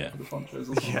game. They're playing Yeah. it for the ponchos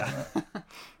or something Yeah. like that.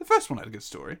 The first one had a good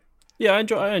story. Yeah, I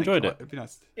enjoyed it. It'd be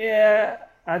nice. Yeah,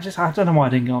 I don't know why I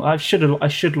didn't go. I should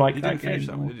like You that didn't finish game.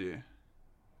 that one, did you?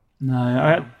 No,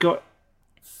 I got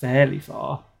fairly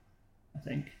far. I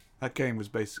think. That game was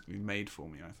basically made for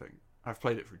me, I think. I've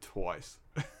played it through twice.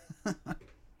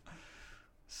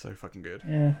 So fucking good.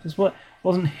 Yeah, just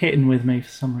wasn't hitting with me for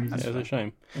some reason. Yeah, it was a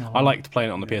shame. Oh. I liked playing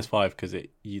it on the PS5 because the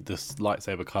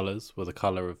lightsaber colours were the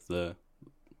colour of the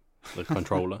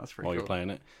controller That's pretty while you're cool. playing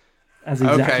it. As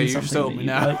exactly Okay, you've something sold that me you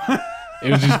now. like.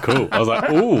 It was just cool. I was like,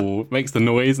 ooh, it makes the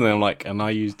noise, and then I'm like, and I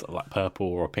used like purple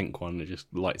or a pink one, and it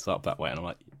just lights up that way, and I'm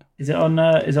like, Is it on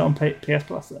PS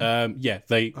Plus? Then? yeah.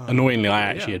 They annoyingly, I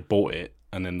actually yeah. had bought it,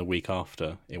 and then the week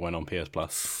after, it went on PS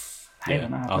Plus. Hate Yeah,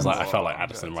 when that I was like, I happens. felt like Oh,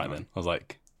 Addison that's right annoying. then. I was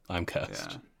like, I'm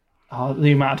cursed. Yeah. Oh,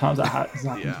 the amount of times that has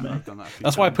happened Yeah, to me. I've done that a few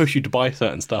That's why I times. push you to buy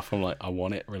certain stuff. I'm like, I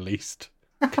want it released.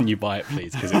 Can you buy it,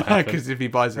 please? Because it'll happen. Because if he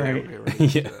buys it, Right. it'll be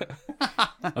released. Yeah.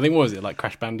 I think, what was it, like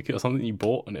Crash Bandicoot or something you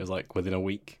bought, and it was like within a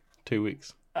week, 2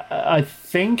 weeks. I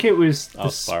think it was the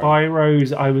Spyro.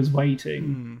 Spyros I was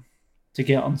waiting to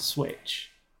get on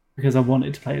Switch because I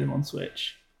wanted to play them on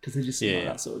Switch because they just seem like Yeah.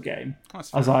 that sort of game.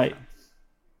 That's I was fair.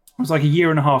 like a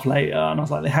year and a half later, and I was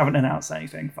like, they haven't announced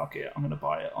anything. Fuck it, I'm going to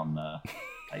buy it on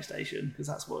PlayStation because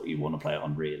that's what you want to play it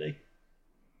on, really.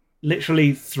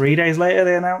 Literally 3 days later,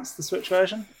 they announced the Switch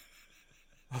version.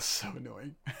 That's so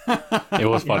annoying. It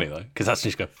was funny though, because that's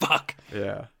just go fuck.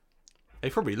 Yeah.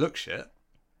 It probably looks shit.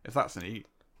 If that's an E.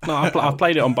 No, I've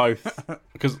played it on both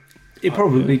because It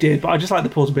probably did, but I just like the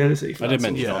portability. For I that did sort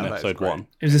of mention it Yeah, on that is episode great. 1.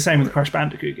 It was the same with the Crash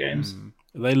Bandicoot games.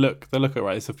 They look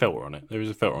alright. It's a filter on it. There is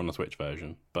a filter on the Switch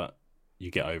version, but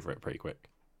you get over it pretty quick.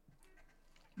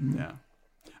 Yeah.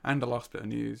 And the last bit of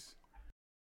news.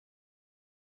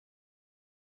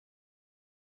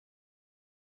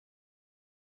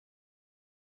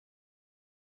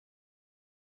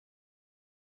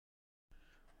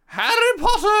 Harry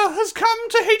Potter has come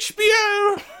to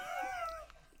HBO.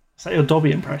 Is that your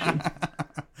Dobby impression?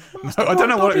 No, I don't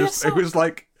know what it was. It was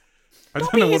like I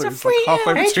don't know what it was. Like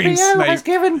halfway between Snape.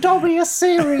 given Dobby a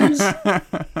series.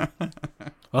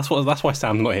 That's why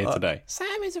Sam's not here today.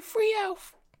 Sam is a free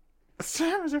elf.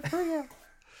 Sam is a free elf.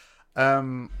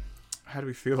 How do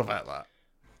we feel about that?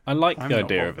 I like I'm the not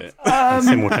idea of bothered. it, and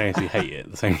simultaneously hate it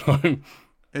at the same time.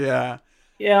 Yeah.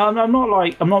 Yeah, I'm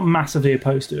not massively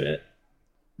opposed to it.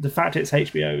 The fact it's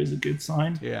HBO is a good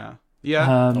sign. Yeah. Yeah.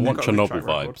 Um, I want Got a good Chernobyl track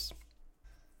record. vibes.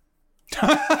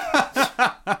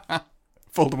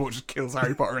 Voldemort just kills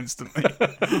Harry Potter instantly.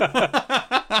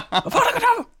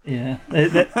 Yeah,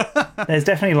 there's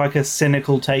definitely like a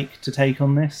cynical take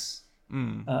on this,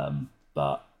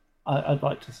 but I'd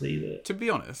like to see that To be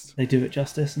honest, they do it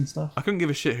justice and stuff. I couldn't give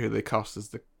a shit who they cast as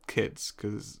the kids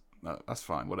because that's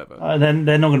fine, whatever. Then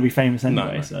they're not going to be famous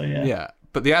anyway, no. so yeah. Yeah,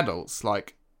 but the adults,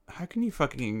 like, how can you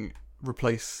fucking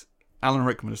replace Alan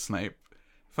Rickman as Snape,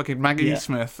 fucking Maggie Yeah.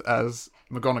 Smith as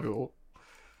McGonagall,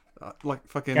 like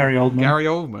fucking Gary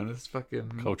Oldman as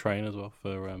fucking Coltrane as well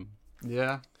for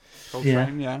yeah,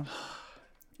 Coltrane, yeah.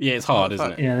 yeah, it's hard,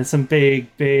 isn't it? Yeah, there's some big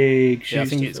shoes. Yeah, I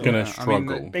think to it's fill. going to Yeah, I mean,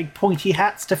 struggle. Big pointy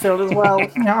hats to fill as well.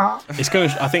 It's going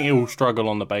to. I think it will struggle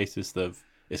on the basis of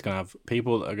it's going to have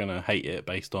people that are going to hate it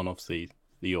based on obviously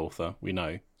the author. We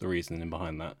know the reasoning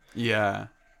behind that. Yeah,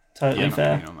 Totally Yeah,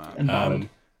 fair I'm keen on that. and valid.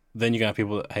 Then you're going to have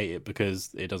people that hate it because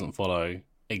it doesn't follow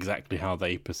exactly how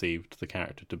they perceived the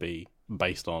character to be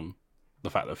based on the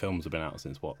fact that films have been out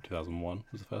since 2001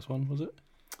 was the first one, was it?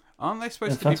 aren't they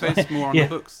supposed Yeah, to be based more on yeah. the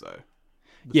books though?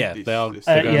 Yeah, This- they are. this-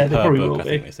 They're going yeah, they per probably book. will I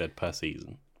think be. they said per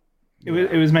season. It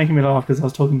was making me laugh because I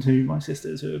was talking to my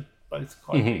sisters who are both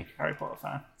quite big Harry Potter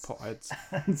fans. Potheads.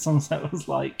 And Sunset was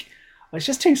like, it's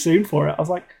just too soon for it. I was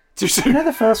like, Too you soon. know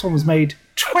the first one was made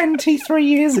 23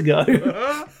 years ago.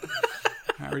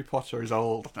 Harry Potter is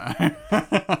old now.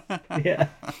 Yeah.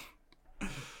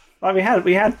 Like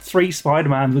we had 3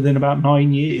 Spider-Mans within about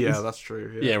 9 years. Yeah, that's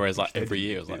true. Yeah, whereas like They every did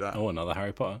year it was do like, that. oh, another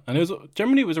Harry Potter, and it was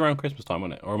generally it was around Christmas time,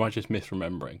 wasn't it? Or am I just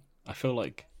misremembering? I feel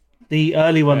like The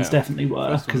early ones Yeah. definitely were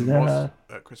First because one was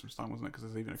they're at Christmas time, wasn't it? Because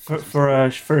there's even a for,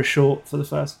 Christmas for a short for the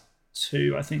first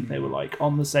 2. I think they were like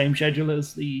on the same schedule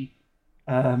as the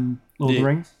Lord of the Yeah.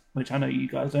 Rings, which I know you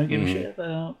guys don't give a shit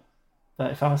about.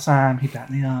 But if I was Sam, he'd back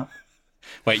me up.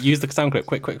 wait, use the sound clip,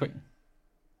 quick.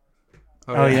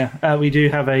 Oh yeah. We do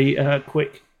have a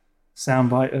quick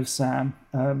soundbite of Sam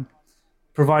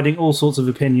providing all sorts of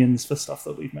opinions for stuff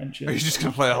that we've mentioned. Are you just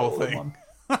going to play the whole thing?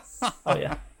 Oh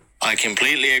yeah. I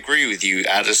completely agree with you,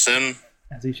 Addison.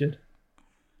 As he should.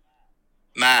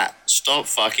 Matt, stop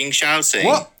fucking shouting.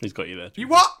 What? He's got you there. You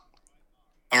what?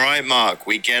 All right, Mark,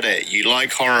 we get it. You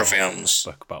like horror films.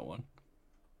 Spoke about one.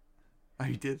 Oh,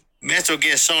 you did? Metal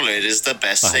Gear Solid is the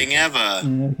best thing ever.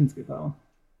 Yeah, we can skip that one.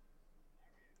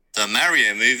 The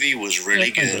Mario movie was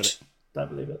really Yeah, I good. Don't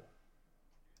believe it.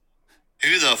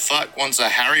 Who the fuck wants a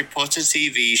Harry Potter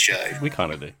TV show? We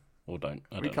kind of do. Or don't.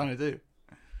 I We don't know. kind of do.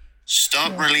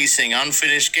 Stop releasing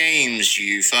unfinished games,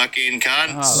 you fucking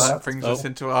cunts. Oh, that brings us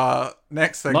into our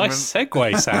next segment. Nice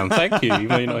segue, Sam. Thank you. Even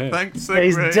though you're not here. Thanks,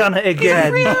 He's segue. done it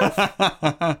again.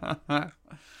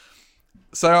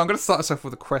 So I'm going to start us off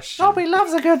with a question. Bobby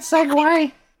loves a good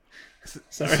segue.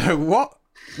 So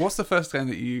what's the first game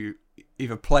that you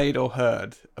either played or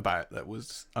heard about that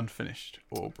was unfinished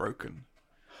or broken?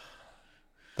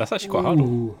 That's actually quite hard.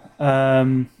 Ooh,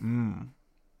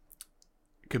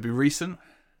 It could be recent.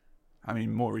 I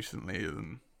mean, more recently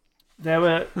than... there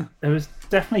was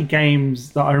definitely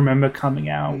games that I remember coming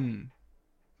out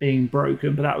being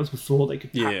broken, but that was before they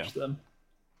could patch them.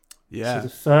 Yeah.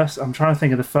 So I'm trying to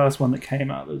think of the first one that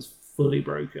came out that was fully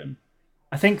broken.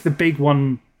 I think the big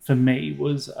one for me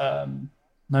was No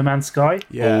Man's Sky.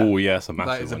 Yeah. Oh, yeah, it's a massive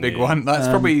That is a one, big yeah. one. That's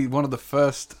probably one of the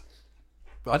first...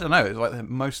 I don't know. It's like the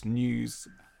most news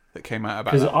that came out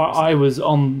about Because that. I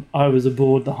was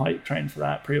aboard the hype train for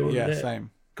that, pre-ordered Yeah, it, same.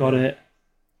 got it.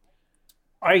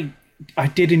 I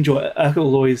did enjoy it. Urkel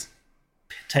will always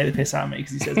take the piss out of me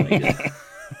because he says I did.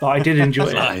 But I did enjoy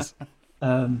it. Nice.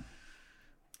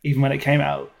 Even when it came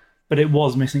out. But it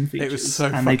was missing features. It was so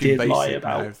and fucking they did basic lie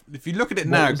about now. If you look at it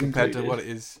what now was compared to included. what it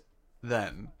is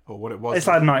then, or what it was... It's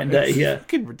like night and day, it's yeah.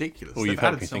 fucking ridiculous. Well, They've you've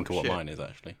helped added me so think of much what shit. mine is,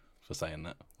 actually, for saying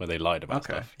that, where they lied about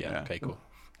Okay, stuff. Yeah, yeah. okay, cool.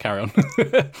 Carry on.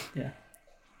 Yeah.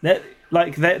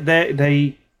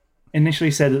 They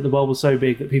initially said that the world was so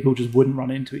big that people just wouldn't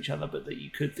run into each other, but that you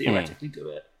could theoretically do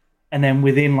it. And then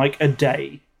within like a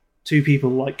day, two people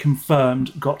like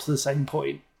confirmed got to the same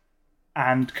point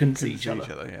and couldn't see each other.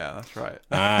 Yeah, that's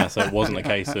right. So it wasn't a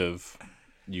case of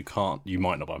you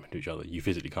might not bump into each other. You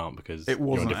physically can't because It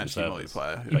wasn't you're on different actually servers.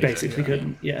 multiplayer. You basically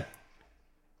couldn't, yeah.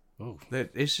 Oh,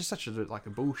 It's just such a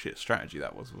bullshit strategy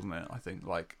that was, wasn't it? I think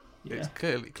it's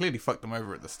Yeah. clearly fucked them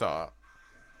over at the start.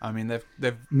 I mean, they've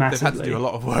had to Massively. do a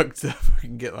lot of work to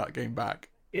fucking get that game back.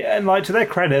 Yeah, and like to their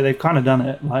credit, they've kind of done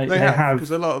it. Like they have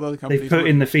because a lot of other companies they've put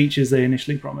in the features they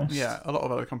initially promised. yeah, a lot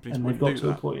of other companies and they've wouldn't got do to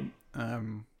a that. point.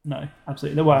 Um, No,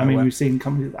 absolutely. Well, I mean, well. we've seen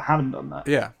companies that haven't done that.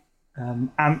 yeah,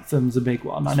 Anthem's a big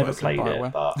one. I never That's why I played said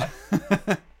it, Bioware.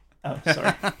 but oh,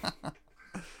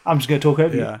 sorry. I'm just going to talk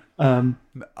over yeah. you.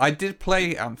 I did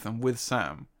play Anthem with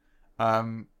Sam.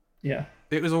 Yeah.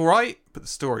 It was all right, but the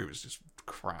story was just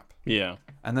crap. yeah.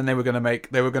 And then they were gonna make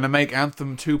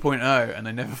Anthem 2.0, and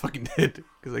they never fucking did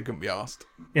because they couldn't be asked.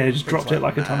 Yeah, they just dropped it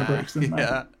like a ton of bricks, didn't they?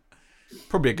 Yeah,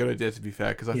 probably a good idea to be fair,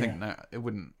 because I think Yeah. it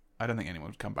wouldn't. I don't think anyone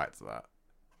would come back to that.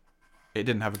 It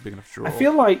didn't have a big enough draw. I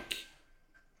feel like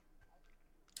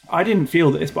I didn't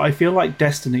feel this, but I feel like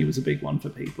Destiny was a big one for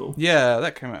people. yeah,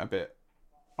 that came out a bit.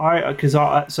 I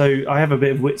have a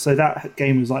bit of wit. So that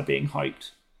game was like being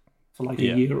hyped for like a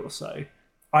Yeah. year or so.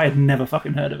 I had never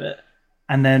fucking heard of it,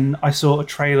 and then I saw a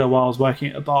trailer while I was working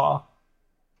at a bar,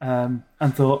 and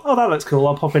thought, "Oh, that looks cool.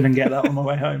 I'll pop in and get that on my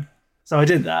way home." So I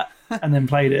did that, and then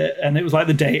played it, and it was like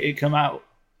the day it come out.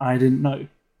 I didn't know,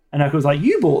 and I was like,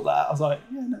 "You bought that?" I was like,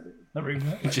 "Yeah, no, never even."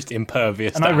 Heard. Just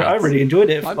impervious. And to I ads. really enjoyed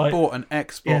it. I Like, bought an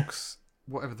Xbox,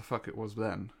 whatever the fuck it was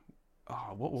then.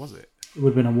 Oh, what was it? it would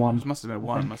have been a one It must have been a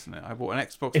one, mustn't it? I bought an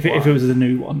Xbox. if One. it was the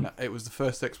new one. No, it was the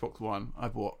first Xbox One I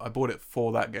bought. I bought it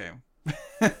for that game.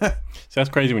 So that's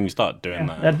crazy when you start doing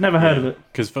that. I'd never heard of it.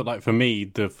 Because for me,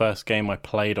 the first game I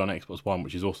played on Xbox One,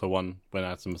 which is also one when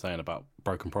Adam was saying about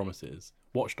Broken Promises,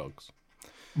 Watch Dogs.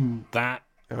 That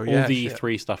Oh, yeah, all the shit.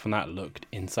 E3 stuff and that looked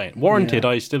insane. Warranted,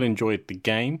 I still enjoyed the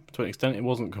game to an extent. It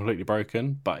wasn't completely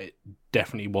broken, but it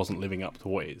definitely wasn't living up to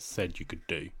what it said you could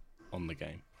do on the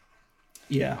game.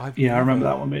 Yeah, I've I remember never-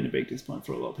 that one being a big disappointment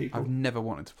for a lot of people. I've never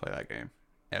wanted to play that game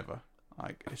ever.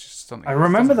 Like it's just something. I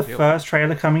remember the doesn't feel- first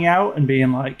trailer coming out and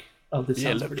being like, "Oh, this Yeah,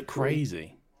 it sounds looked pretty cool."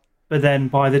 crazy. But then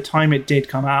by the time it did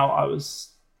come out,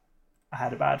 I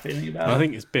had a bad feeling about I it.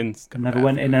 think it's been, I never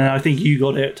went in, and I think you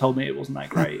got it, told me it wasn't that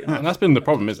great. and that's been the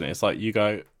problem, isn't it? It's like you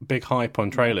go big hype on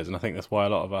trailers, and I think that's why a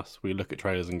lot of us we look at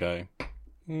trailers and go,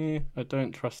 I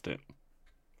don't trust it.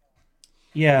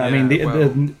 Yeah, I mean,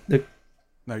 the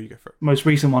No, you go for it. most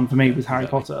recent one for me was Harry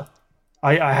exactly. Potter.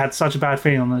 I had such a bad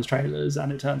feeling on those trailers,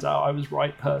 and it turns out I was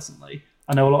right personally.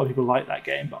 I know a lot of people like that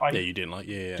game, but I you didn't like.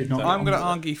 Yeah, did not. exactly. I'm going to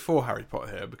argue for Harry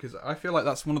Potter here because I feel like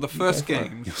that's one of the first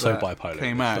games You're so that bipolar.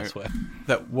 came I out swear.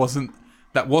 that wasn't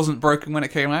broken when it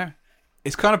came out.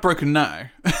 It's kind of broken now.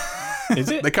 Is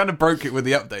it? They kind of broke it with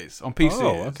the updates on PC.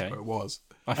 Oh, okay. It was.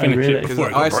 I finished really? it Because before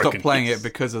it got I stopped broken. playing it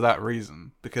because of that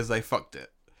reason. Because they fucked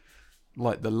it.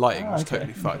 Like the lighting was okay.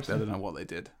 totally fucked. I don't know what they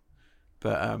did,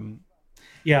 but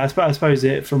Yeah, I suppose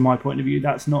it from my point of view,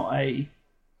 that's not a.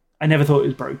 I never thought it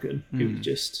was broken. It was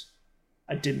just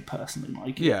I didn't personally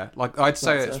like it. yeah, like I'd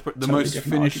say That's it's a the totally most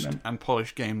different finished argument. and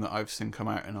polished game that I've seen come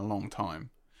out in a long time.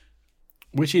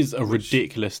 Which is a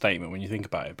ridiculous statement when you think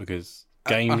about it, because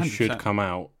games 100%. should come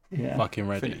out Yeah, fucking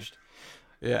ready. Finished.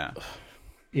 Yeah.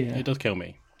 yeah. It does kill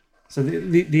me. So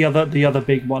the other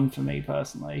big one for me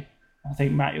personally, I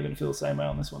think Matt, you're going to feel the same way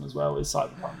on this one as well, is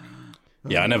Cyberpunk.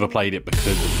 Yeah, I never played it because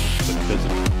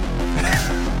of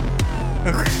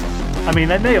I mean,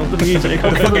 they nailed the music. The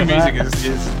fucking music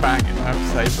is banging, I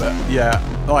have to say, but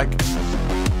yeah, like,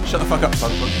 shut the fuck up,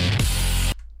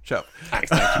 Cyberpunk. Shut up.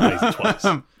 accidentally plays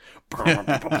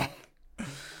it twice.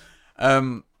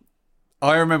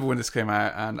 I remember when this came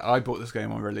out, and I bought this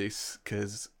game on release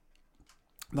because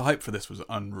the hype for this was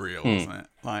unreal, wasn't it?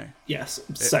 Like, Yes,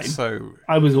 it's same. so,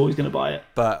 I was always going to buy it.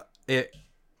 but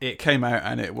it came out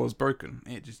and it was broken.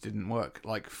 It just didn't work.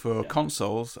 Like for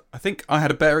consoles, I think I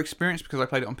had a better experience because I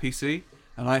played it on PC,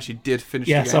 and I actually did finish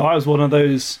Yeah, the game. so I was one of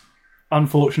those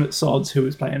unfortunate sods who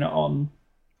was playing it on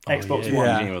Xbox yeah, One.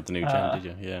 You didn't have the new gen, did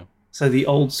you? Yeah. So the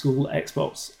old school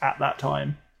Xbox at that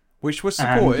time. Which was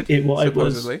And supported, it was-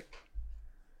 supposedly.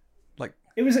 Like,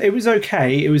 It was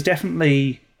okay. It was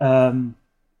definitely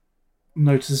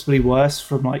noticeably worse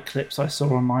from like clips I saw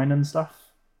online and stuff.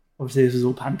 Obviously, this was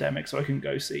all pandemic, so I couldn't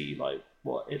go see like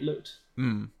what it looked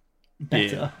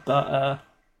better. Yeah. But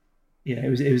yeah, it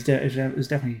was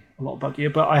definitely a lot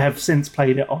buggier. But I have since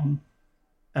played it on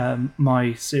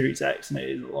my Series X, and it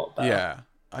is a lot better. yeah,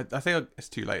 I think it's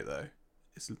too late though.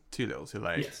 It's too little, too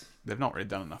late. Yes. They've not really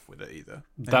done enough with it either.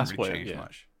 They That's haven't really what- changed yeah.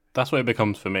 much. That's what it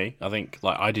becomes for me. I think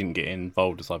like I didn't get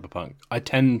involved in Cyberpunk. I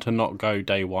tend to not go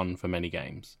day one for many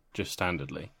games, just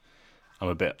standardly. I'm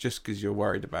a bit Just because you're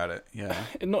worried about it, yeah,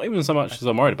 not even so much as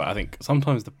I'm worried about. I think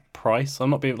sometimes the price.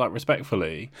 I'm not being like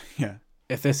respectfully. yeah.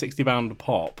 If they're £60 a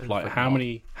pop, like how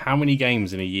many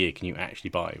games in a year can you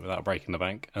actually buy without breaking the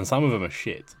bank? And some of them are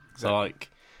shit. So like,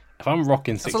 if I'm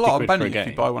rocking That's 60 a lot quid of for money a if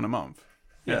you game, buy one a month.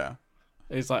 Yeah.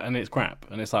 it's like, and it's crap,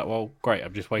 and it's like, well, great,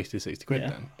 I've just wasted 60 quid Yeah.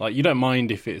 then. Like, you don't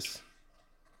mind if it's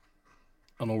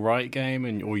an alright game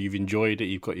and or you've enjoyed it,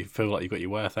 you feel like you've got your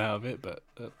worth out of it, but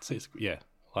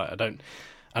like I don't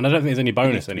think there's any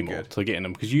bonus to be anymore good. to getting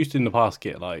them, because you used to in the past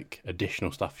get like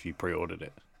additional stuff if you pre-ordered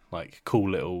it, like cool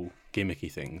little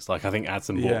gimmicky things. Like I think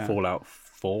Adson bought Yeah. Fallout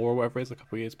 4 or whatever it is a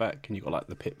couple of years back, and you got like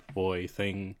the Pip-Boy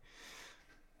thing.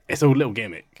 It's all little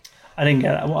gimmick. I didn't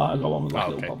get that. Well, I got one with like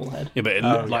Oh, a little bobblehead. Yeah, but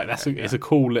yeah, it's a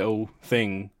cool little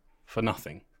thing for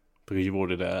nothing because you've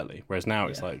ordered it early. Whereas now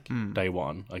it's like day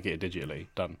one, I get it digitally,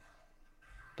 done.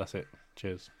 That's it.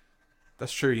 Cheers.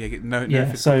 That's true. You get no Yeah,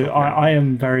 physical so copy. I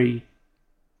am very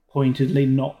pointedly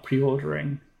not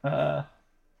pre-ordering the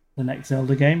next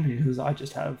Zelda game because I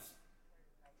just have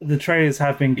the trailers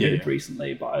have been good Yeah.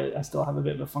 recently, but I still have a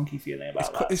bit of a funky feeling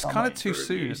about that. It's so I'm kind of waiting too for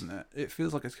soon, reviews. isn't it? It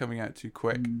feels like it's coming out too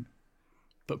quick.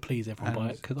 But please, everyone buy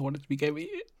it because I want it to be Game of the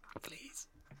Year. Please.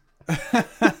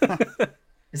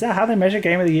 Is that how they measure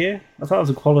Game of the Year? I thought it was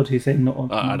a quality thing, not a I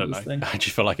don't know. numbers thing. I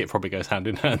just feel like it probably goes hand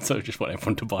in hand, so I just want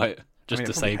everyone to buy it just it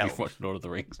to probably save you helps. from watching Lord of the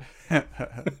Rings.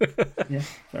 Yeah,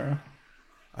 fair enough.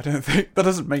 I don't think that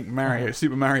doesn't make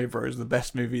Super Mario Bros. The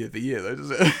best movie of the year, though,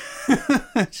 does it?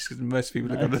 Just because most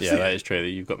people are going to Yeah, see that it. is true. That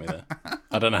you've got me there.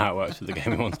 I don't know how it works with the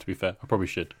gaming ones. To be fair, I probably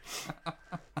should.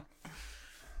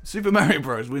 Super Mario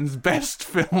Bros. Wins best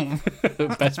film.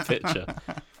 Best picture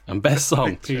and best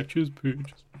song. Peaches,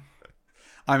 peaches.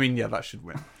 I mean, yeah, that should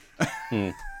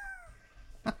win.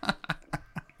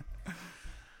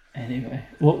 Anyway,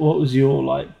 what was your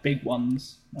like big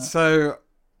ones? So,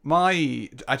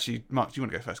 actually, Mark, do you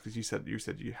want to go first? Because you said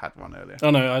you had one earlier. Oh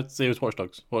no, I'd say it was Watch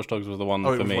Dogs. Watch Dogs was the one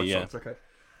Oh, it for was me. Watch Yeah. Dogs, okay.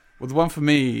 Well, the one for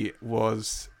me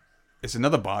it's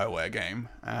another BioWare game,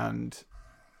 and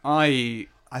I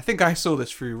think I saw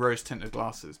this through rose-tinted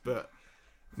glasses, but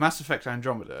Mass Effect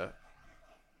Andromeda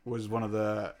was it's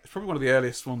probably one of the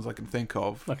earliest ones I can think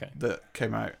of that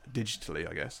came out digitally,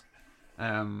 I guess.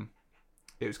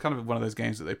 It was kind of one of those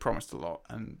games that they promised a lot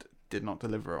and did not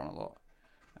deliver on a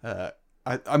lot.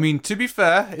 I mean, to be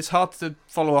fair, it's hard to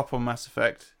follow up on Mass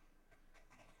Effect,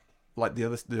 like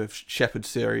the Shepard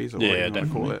series or whatever you want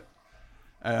to call it.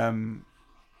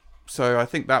 So I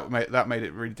think that made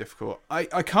it really difficult. I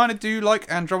kind of do like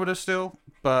Andromeda still,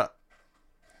 but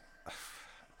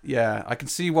yeah, I can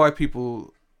see why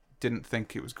people didn't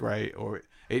think it was great, or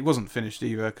it wasn't finished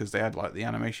either because they had like the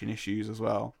animation issues as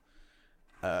well.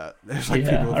 There's like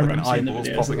people with fucking eyeballs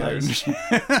popping out, and shit.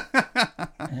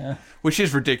 Yeah. Which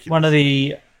is ridiculous. One of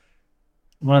the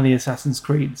Assassin's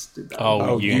Creeds did that.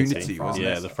 Oh, Unity wasn't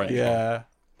it? The French. Yeah,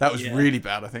 that was really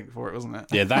bad. I think for it, wasn't it?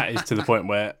 Yeah, that is to the point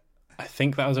where I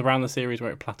think that was around the series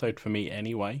where it plateaued for me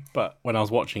anyway. But when I was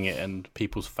watching it and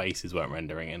people's faces weren't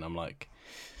rendering in, I'm like,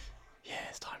 yeah,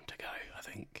 it's time to go, I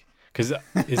think. Because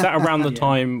is that around the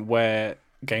time where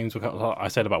games were... I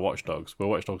said about Watch Dogs, where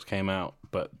Watch Dogs came out,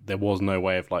 but there was no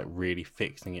way of like really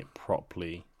fixing it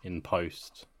properly in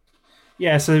post.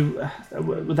 Yeah, so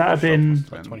would that have been...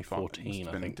 2014,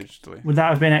 I think. Digitally. Would that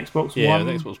have been Xbox One? Yeah,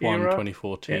 Xbox One, era?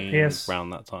 2014,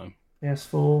 around that time.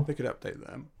 PS4. They could update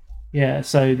them. Yeah,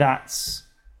 so that's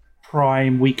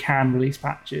prime. We can release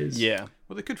patches. Yeah.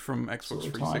 Well, they could from Xbox Sort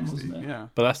of 360. time, Yeah.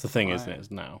 But that's the thing, isn't it? Is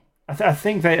now. I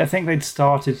think they'd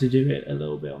started to do it a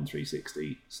little bit on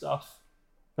 360 stuff,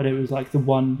 but it was like the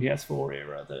one PS4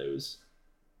 era that it was.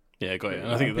 Yeah, got it.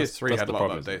 And I think PS3 had the a lot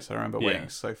problem. of updates. I remember waiting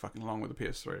so fucking long with the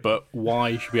PS3. But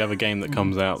why should we have a game that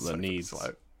comes out that So needs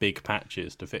slow. big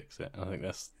patches to fix it? I think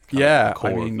that's kind of the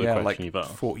core of the question like you've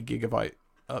asked. 40 gigabyte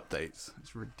updates.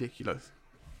 It's ridiculous.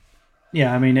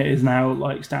 Yeah, I mean it is now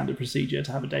like standard procedure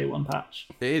to have a day one patch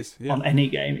It is, yeah. on any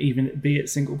game, even be it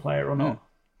single player or not.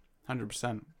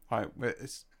 100%.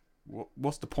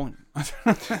 What's the point?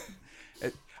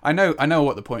 I know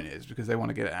what the point is because they want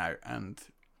to get it out, and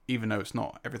even though it's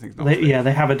not, everything's not.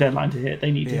 They have a deadline to hit.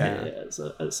 They need to hit it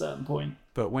at a certain point.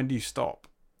 But when do you stop?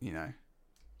 You know.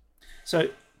 So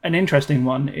an interesting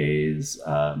one is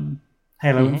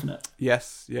Halo Infinite.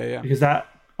 Yes. Yeah. Because that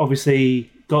obviously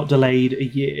got delayed a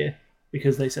year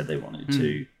because they said they wanted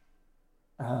to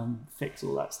fix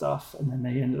all that stuff, and then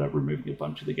they ended up removing a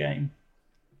bunch of the game,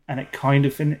 and it kind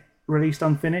of released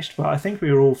unfinished. But I think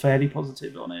we were all fairly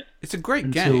positive on it. It's a great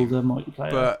until game, the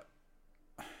multiplayer. but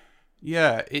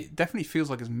yeah, it definitely feels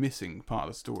like it's missing part of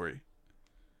the story.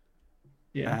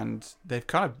 Yeah, and they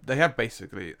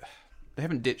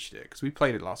haven't ditched it because we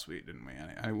played it last week, didn't we?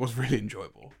 And it was really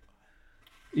enjoyable.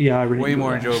 Yeah, I really way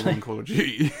more enjoyed enjoyable it, than Call of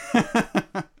Duty.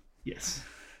 Yes.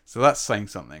 So that's saying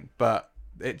something, but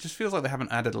it just feels like they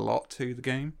haven't added a lot to the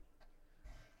game.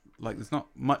 Like, there's not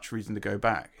much reason to go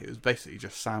back. It was basically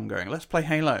just Sam going, let's play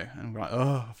Halo. And we're like,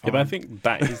 oh, fine. Yeah, but I think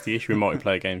that is the issue with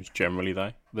multiplayer games generally,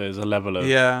 though. There's a level of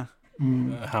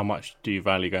how much do you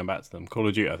value going back to them. Call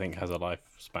of Duty, I think, has a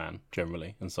lifespan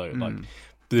generally. And so, like,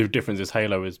 the difference is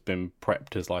Halo has been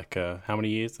prepped as, like, how many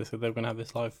years they said they were going to have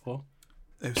this live for?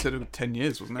 They said it was 10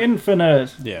 years, wasn't it?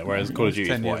 Infinite. Yeah, whereas Call of Duty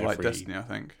 10 is years like every, Destiny, I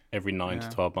think. every 9 to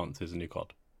 12 months is a new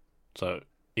COD. So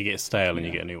it gets stale and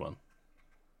you get a new one.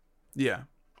 Yeah.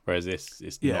 Whereas this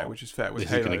is Yeah, not. which is fair. With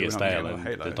This Halo, is going to get we're not stale getting and another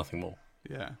Halo. there's nothing more.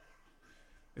 Yeah.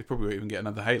 They probably won't even get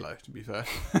another Halo, to be fair.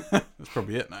 That's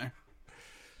probably it now.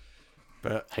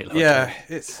 But Halo. yeah,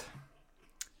 it's...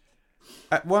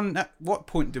 At what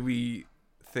point do we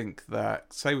think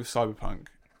that, say with Cyberpunk,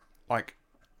 like,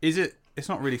 is it... It's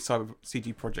not really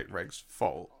CD Projekt Reg's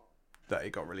fault that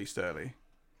it got released early.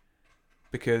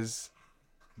 Because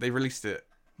they released it...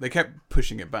 They kept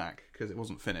pushing it back because it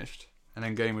wasn't finished. And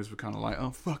then gamers were kind of like, oh,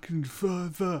 fucking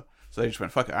further. So they just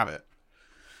went, fuck it, have it.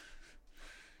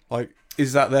 Like,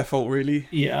 is that their fault, really?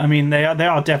 Yeah, I mean, they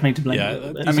are definitely to blame.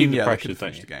 Yeah, I mean, the yeah, they pressure, could don't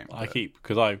finish you? the game, I but- keep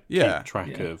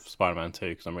track of Spider-Man 2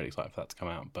 because I'm really excited for that to come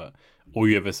out. But all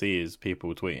you ever see is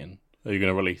people tweeting, "Are you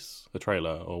going to release a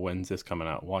trailer?" or "When's this coming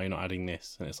out? Why are you not adding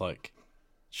this?" And it's like,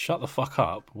 shut the fuck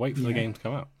up. Wait for the game to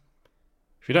come out.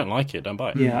 If you don't like it, don't buy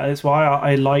it. Yeah, that's why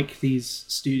I like these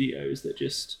studios that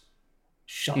just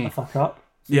shut the fuck up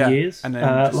for years. And then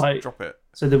just like, drop it.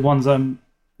 So the ones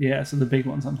so the big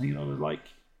ones I'm thinking of are like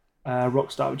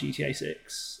Rockstar with GTA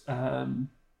 6.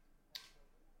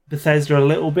 Bethesda a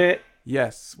little bit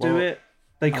Yes. do Well, it.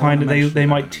 They I kind of wanna mention they them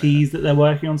might in a tease that they're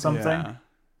working on something. Yeah.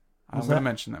 I'm What's going to that?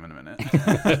 mention them in a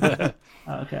minute.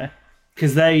 Okay.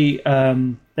 Because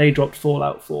they dropped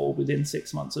Fallout 4 within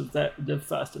 6 months of the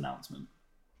first announcement,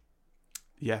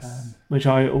 Yes. which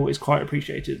I always quite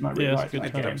appreciated, and I really Yeah, it's liked a good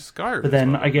that They did it game. with Skyrim. But then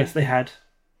as well, I guess didn't they had.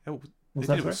 they? Oh, Was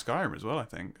they that did it with Skyrim as well, I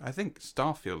think. I think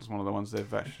Starfield is one of the ones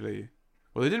they've actually...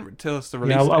 Well, they didn't tell us to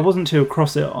release Yeah, I it. wasn't too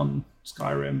across it on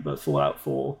Skyrim, but Fallout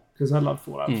 4, because I love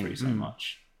Fallout 3 so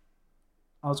much.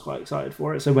 I was quite excited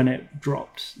for it. So when it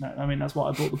dropped, I mean, that's why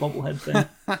I bought the bobblehead thing.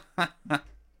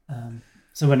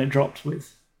 So when it dropped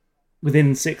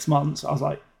within 6 months, I was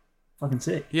like, fucking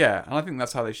sick. Yeah, and I think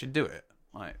that's how they should do it.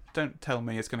 Like, don't tell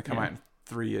me it's going to come Yeah. out in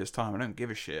 3 years' time. I don't give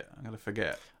a shit. I'm going to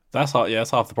forget. That's half,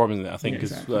 that's half the problem, isn't it? I think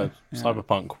because exactly.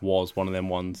 Cyberpunk was one of them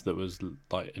ones that was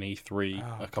like an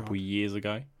E3 a couple of years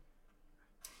ago.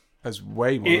 There's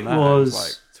way more It than that.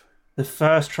 was the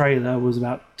first trailer was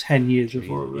about 10 years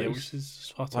before it Yeah, released. which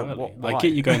is far too Like, early. why? I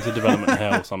get you going to development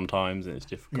hell sometimes and it's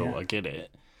difficult. Yeah. I get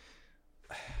it.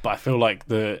 But I feel like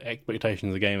the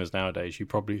expectations of gamers nowadays, you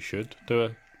probably should do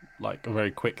a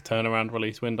very quick turnaround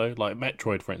release window. Like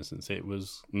Metroid, for instance, it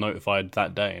was notified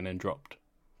that day and then dropped.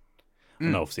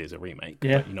 And obviously it's a remake,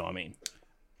 but you know what I mean.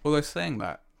 Well, they're saying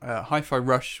that Hi-Fi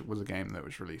Rush was a game that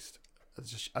was released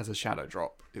as a shadow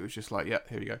drop. It was just like, yeah,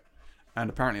 here you go.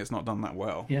 And apparently it's not done that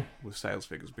well with sales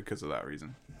figures because of that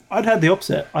reason. I'd heard the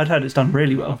opposite. I'd heard it's done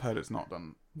really well. I've heard it's not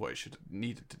done what it should have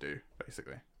needed to do,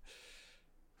 basically.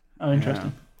 Oh, interesting.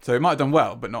 Yeah. So it might have done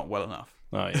well, but not well enough.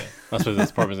 Oh yeah, that's what the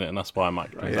problem, isn't it? And that's why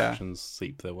microtransactions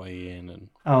seep their way in. And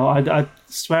I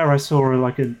swear I saw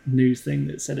like a news thing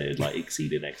that said it had like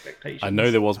exceeded expectations. I know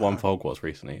there was one for Hogwarts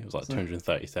recently. It was like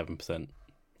 237%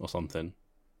 or something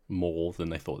more than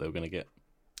they thought they were going to get.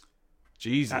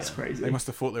 Jesus, that's crazy. They must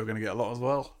have thought they were going to get a lot as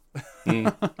well.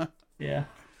 Yeah.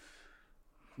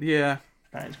 Yeah.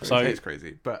 That is crazy. So It's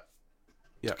crazy, but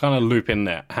to kind of loop in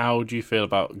there, how do you feel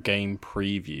about game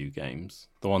preview games?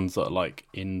 The ones that are like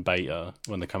in beta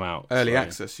when they come out. Early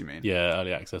access, you mean? Yeah,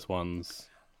 early access ones.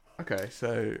 Okay,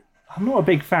 so I'm not a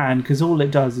big fan because all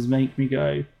it does is make me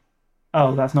go,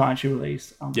 "Oh, that's not actually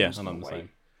released." Yeah, and I'm the same.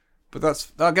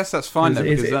 but I guess that's fine though,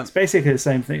 because It's basically the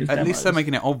same thing as at least they're demos.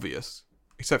 making it obvious.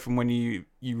 Except from when you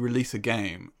release a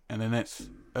game and then it's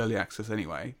early access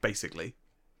anyway, basically.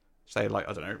 Say like,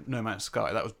 I don't know, No Man's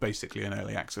Sky, that was basically an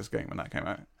early access game when that came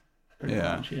out. Pretty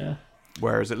much, yeah.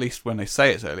 Whereas at least when they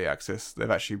say it's early access, they've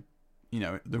actually,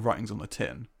 the writing's on the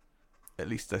tin. At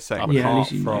least they're saying. Yeah, at Apart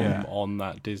least you know. from Yeah. on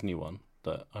that Disney one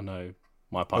that I know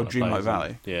my partner Dreamlight plays Valley?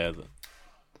 on. Yeah,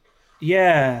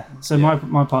 Yeah, so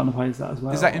my partner plays that as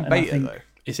well. Is that in and I beta think- though?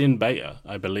 it's in beta,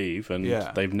 I believe, and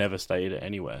Yeah. they've never stated it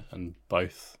anywhere. And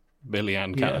both Billy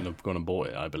and Yeah. Catelyn have gone and bought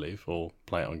it, I believe, or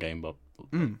play it on Game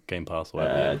Pass or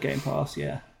whatever. yeah. Game Pass,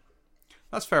 yeah.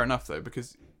 That's fair enough though,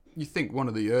 because you think one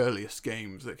of the earliest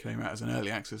games that came out as an early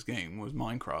access game was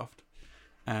Minecraft,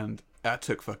 and that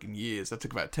took fucking years. That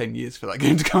took about 10 years for that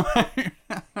game to come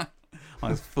out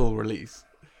on its full release.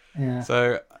 Yeah.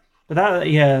 So, But that,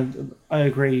 yeah, I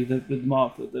agree with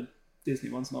Mark that the Disney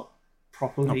one's not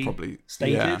properly yeah.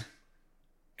 stated.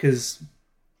 Because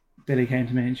Billy came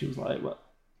to me and she was like, "What?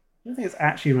 I don't think it's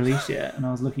actually released yet." And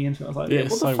I was looking into it. I was like, Yeah, "What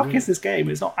it's the so fuck weird. is this game?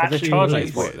 It's not But they're actually charging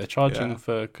released." for it. They're charging Yeah.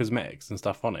 for cosmetics and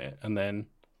stuff on it, and then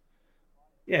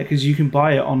Yeah, because you can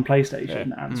buy it on PlayStation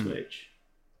Yeah. and Switch.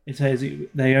 It says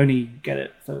they only get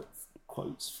it for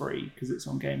quotes free because it's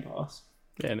on Game Pass.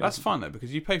 yeah, and that's fine though,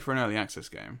 because you pay for an early access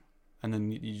game, and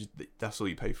then that's all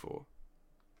you pay for.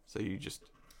 So you just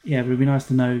Yeah, but it'd be nice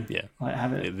to know, Yeah. like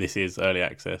have it this is early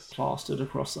access, plastered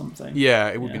across something.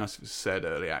 it would be Yeah. nice if it said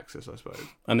early access, I suppose.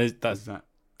 and Is that's that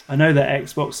I know that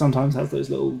Xbox sometimes has those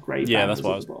little grey yeah, banners that's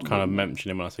what I at was the bottom, kind of doesn't it?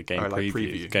 mentioning when I said game Oh, like previews.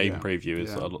 preview, Game yeah. preview is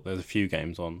Yeah. there's a few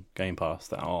games on Game Pass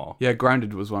that are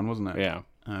Grounded was one, wasn't it? yeah.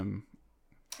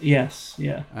 Yes,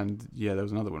 yeah. And there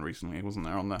was another one recently, wasn't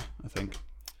there? On there, I think.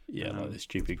 Yeah, like this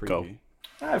stupid Preview. goal.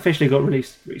 That officially got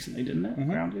released recently, didn't it? Mm-hmm.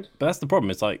 Grounded. But that's the problem.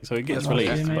 It's like, so it gets Last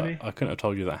released, year, but maybe? I couldn't have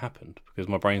told you that happened because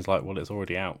my brain's like, well, it's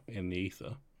already out in the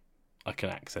ether. I can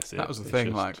access it. That was the It's thing.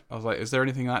 just- Like, I was like, is there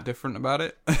anything that different about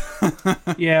it?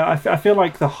 Yeah, I feel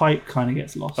like the hype kind of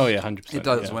gets lost. oh yeah, 100%. It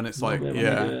does yeah. when it's A like, little bit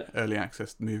when they do it. early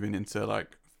access moving into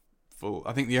like full.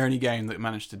 I think the only game that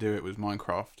managed to do it was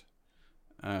Minecraft.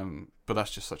 But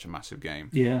that's just such a massive game.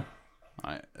 Yeah.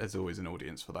 There's always an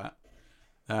audience for that.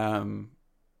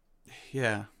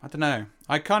 Yeah, I don't know.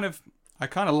 I kind of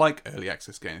like early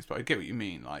access games, but I get what you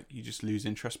mean. Like, you just lose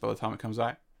interest by the time it comes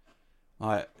out.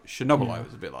 Like, Chernobyl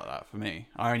was a bit like that for me.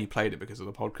 I only played it because of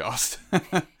the podcast.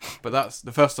 But that's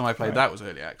the first time I played that was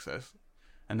early access.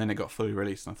 And then it got fully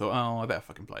released, and I thought, oh, I better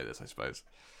fucking play this, I suppose.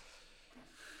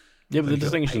 Yeah, but the you gotta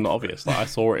distinction is pay not for obvious. Like, I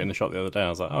saw it in the shop the other day. I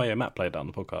was like, oh yeah, Matt played that on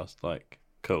the podcast. Like,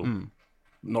 cool.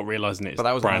 Not realizing it's But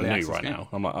that was an brand early new access right game. now.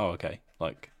 I'm like, oh okay.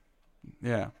 Like,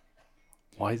 Yeah.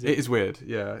 why is it? It is weird,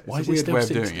 yeah. It's Why a is it weird still way of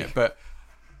doing 60? it, but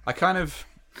I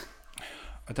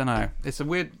don't know. It's a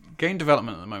weird game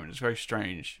development at the moment. It's very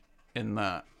strange in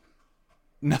that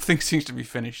nothing seems to be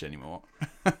finished anymore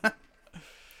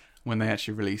when they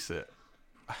actually release it.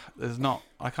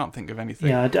 I can't think of anything.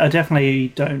 Yeah, I definitely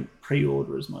don't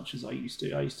pre-order as much as I used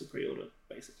to. I used to pre-order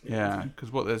basically. Yeah, everything.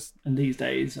 because And these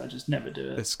days, I just never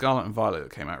do it. there's Scarlet and Violet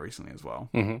that came out recently as well,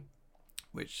 Mm-hmm.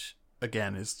 which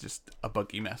again is just a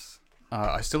buggy mess.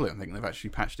 I still don't think they've actually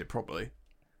patched it properly.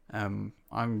 I'm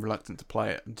reluctant to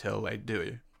play it until they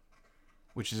do.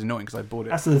 which is annoying because I bought it.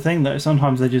 That's the thing, though.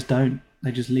 Sometimes they just don't.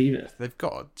 They just leave it.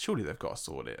 Surely they've got to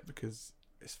sort it because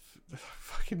it's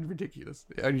fucking ridiculous.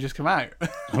 It only just come out.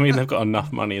 I mean, they've got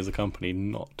enough money as a company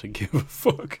not to give a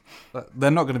fuck.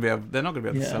 They're not going to be able. They're not going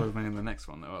to be able to sell as many in the next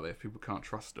one, though, are they? If people can't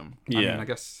trust them. I mean, I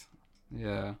guess.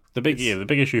 Yeah. The big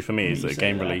issue for me is that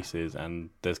game releases and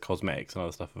there's cosmetics and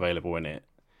other stuff available in it.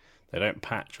 They don't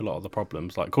patch a lot of the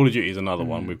problems. Like Call of Duty is another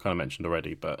one we've kind of mentioned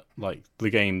already, but like the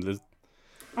game,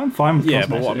 I'm fine with cosmetics.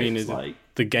 But what I mean is like,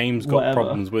 the game's got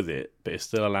problems with it, but it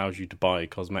still allows you to buy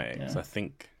cosmetics. Yeah. I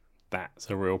think that's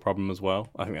a real problem as well.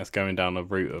 I think that's going down a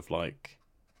route of like,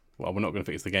 well, we're not going to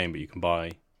fix the game, but you can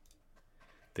buy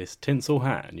this tinsel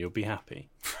hat and you'll be happy.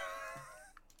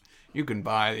 You can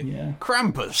buy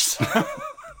Krampus.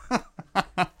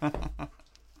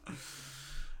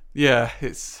 Yeah,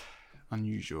 it's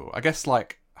unusual. I guess,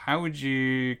 like, how would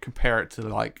you compare it to,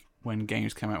 like, when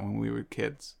games came out when we were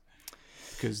kids?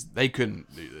 Because they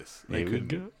couldn't do this. They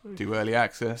couldn't do early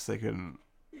access. They couldn't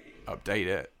update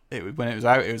it. When it was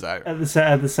out, it was out. At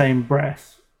the same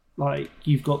breath, like,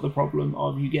 you've got the problem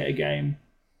of you get a game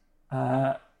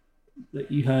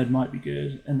that you heard might be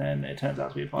good, and then it turns out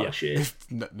to be a pile of shit.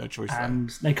 No choice.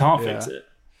 And they can't fix it.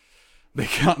 They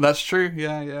can't. That's true.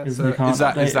 Yeah. So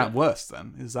is that worse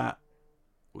then? Is that?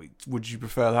 Would you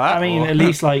prefer that? I mean, at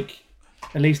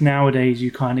least nowadays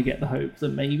you kind of get the hope that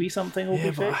maybe something will be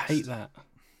fixed. But I hate that.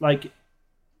 Like,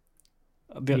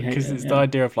 because it's the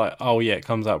idea of like, oh yeah, it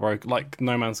comes out broke. Like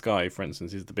No Man's Sky, for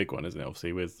instance, is the big one, isn't it?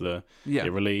 Obviously, with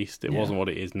it released, it wasn't what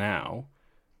it is now.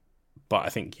 But I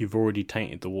think you've already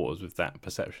tainted the waters with that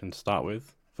perception to start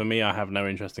with. For me, I have no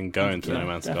interest in going to No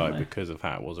Man's Sky because of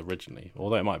how it was originally.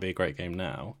 Although it might be a great game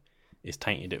now, it's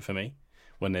tainted it for me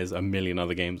when there's a million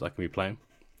other games I can be playing.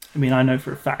 I mean, I know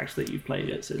for a fact that you've played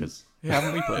it since. Yeah,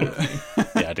 haven't we played it?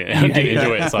 Yeah, I did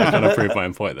enjoy it, so I kind of proved my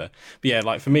own point there. But yeah,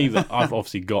 like for me, I've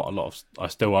obviously got I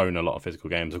still own a lot of physical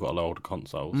games. I've got a lot of older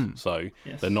consoles, so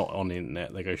they're not on the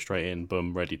internet. They go straight in,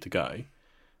 boom, ready to go.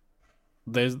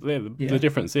 The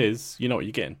difference is, you know what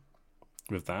you're getting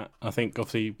with that. I think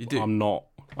obviously I'm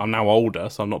now older,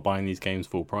 so I'm not buying these games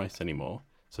full price anymore.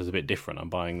 So it's a bit different. I'm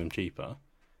buying them cheaper.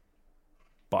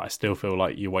 But I still feel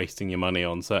like you're wasting your money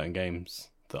on certain games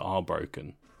that are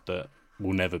broken, that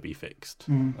will never be fixed.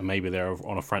 And maybe they're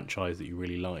on a franchise that you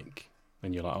really like,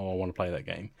 and you're like, oh, I want to play that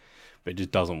game. But it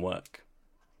just doesn't work.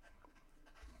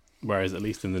 Whereas at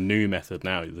least in the new method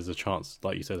now, there's a chance,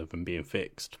 like you said, of them being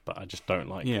fixed. But I just don't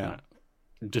like that.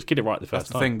 Just get it right the first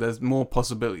time. That's the thing. There's more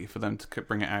possibility for them to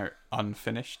bring it out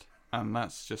unfinished, and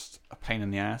that's just a pain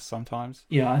in the ass sometimes.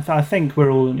 Yeah, I think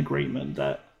we're all in agreement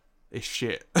that it's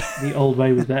shit. The old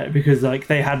way was better because, like,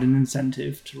 they had an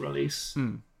incentive to release.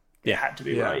 It had to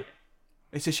be right.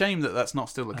 It's a shame that that's not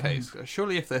still the case.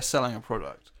 Surely, if they're selling a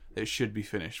product, it should be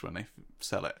finished when they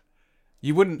sell it.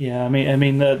 You wouldn't. Yeah, I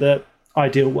mean, the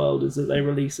ideal world is that they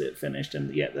release it finished,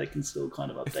 and yet they can still kind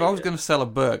of update it. If I was going to sell a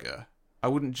burger, I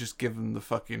wouldn't just give them the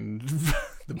fucking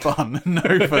the bun.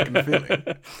 No fucking feeling.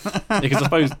 Because I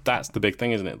suppose that's the big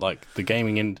thing, isn't it? Like the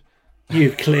gaming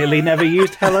You've clearly never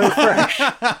used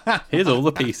HelloFresh. Here's all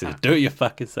the pieces. Do it your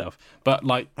fucking self. But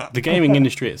like the gaming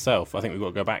industry itself, I think we've got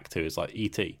to go back to is like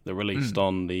E.T. that released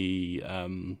on the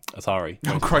Atari.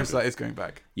 Oh Christ, that is going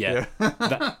back. Yeah.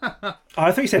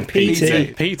 I thought you said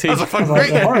PT. PT. That was a fucking great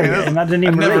game. That didn't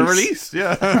even never released.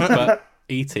 Yeah. But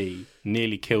E.T.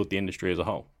 nearly killed the industry as a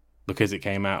whole because it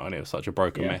came out and it was such a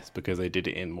broken mess because they did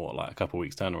it in like a couple of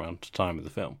weeks turnaround to time of the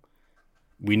film.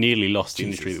 We nearly lost the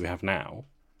industry that we have now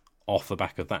off the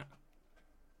back of that,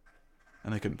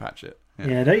 and they couldn't patch it.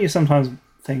 Yeah, don't you sometimes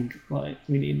think like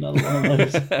we need another one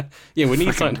of those? Yeah, we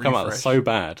need something to come out that's so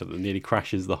bad that it nearly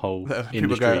crashes the whole industry.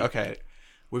 People go, okay,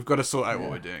 we've got to sort out what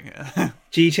we're doing here.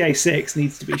 GTA 6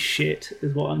 needs to be shit,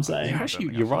 is what I'm saying.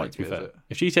 Actually, you're right. To be fair,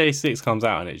 if GTA 6 comes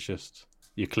out and it's just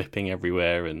you're clipping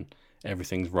everywhere and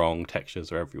everything's wrong,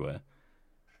 textures are everywhere,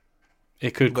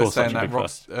 it could cause such a big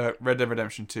fuss. Red Dead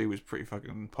Redemption 2 was pretty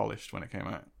fucking polished when it came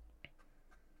out.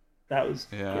 That was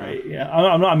great. Yeah,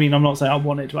 I'm not saying I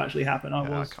want it to actually happen.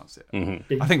 I can't see it.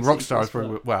 Mm-hmm. I think Rockstar is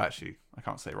probably actually I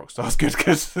can't say Rockstar's good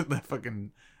because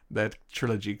their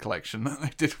trilogy collection that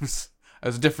they did was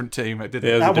a different team. It did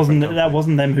that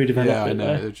wasn't them who developed it. Yeah, I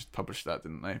know. They just published that,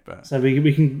 didn't they? But so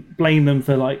we can blame them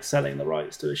for like selling the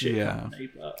rights to a shit company.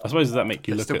 But I suppose does that make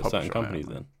you look at certain companies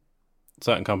then?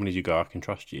 Certain companies you go, I can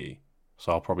trust you,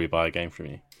 so I'll probably buy a game from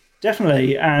you.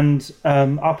 Definitely, and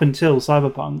up until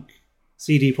Cyberpunk,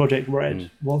 CD Projekt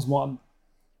Red was one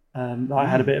that I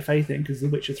had a bit of faith in because The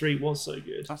Witcher 3 was so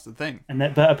good. That's the thing.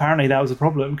 But apparently that was a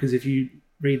problem because if you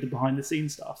read the behind the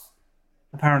scenes stuff,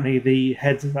 apparently the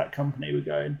heads of that company were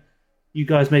going, you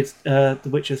guys made The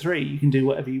Witcher 3. You can do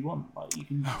whatever you want. Like you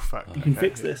can, you can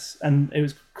fix this, and it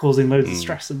was causing loads of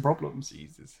stress and problems.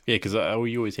 Jesus. Yeah, because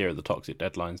you always hear at the toxic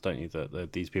deadlines, don't you,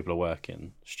 that these people are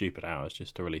working stupid hours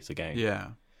just to release a game. Yeah.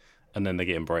 And then they're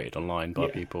getting berated online by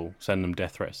people, send them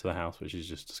death threats to the house, which is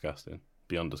just disgusting.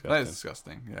 Beyond disgusting. That is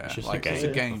disgusting. Yeah. It's just It's a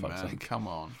game, for fuck's man. sake. Come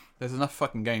on. There's enough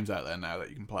fucking games out there now that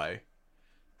you can play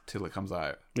till it comes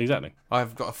out. Exactly.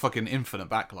 I've got a fucking infinite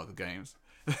backlog of games.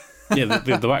 Yeah,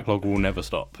 the backlog will never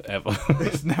stop, ever.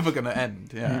 It's never going to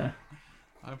end, yeah.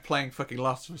 I'm playing fucking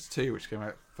Last of Us 2, which came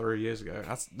out 3 years ago.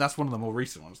 That's one of the more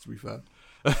recent ones, to be fair.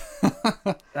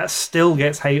 That still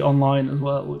gets hate online as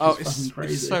well, which is fucking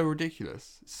crazy. It's so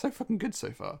ridiculous. It's so fucking good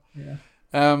so far. Yeah.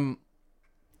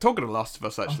 Talking of Last of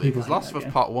Us, actually, because Last of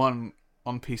Us Part 1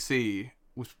 on PC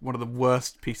was one of the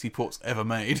worst PC ports ever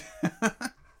made.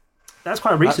 That's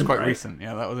quite recent, That's quite right? recent,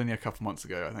 yeah. That was only a couple months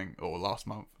ago, I think, or last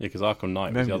month. Yeah, because Arkham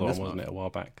Knight was the other one, this wasn't month. it, a while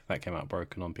back? That came out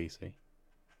broken on PC.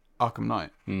 Arkham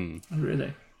Knight. Mm. Oh,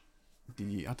 really?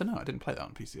 I don't know. I didn't play that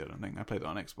on PC. I don't think I played it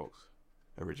on Xbox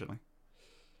originally.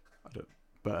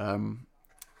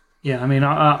 Yeah, I mean,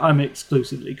 I'm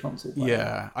exclusively console player.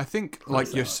 Yeah, I think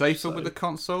like you're safer with the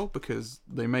console because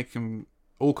they make them.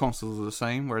 All consoles are the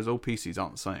same, whereas all PCs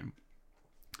aren't the same.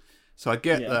 So I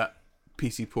get that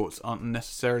PC ports aren't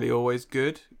necessarily always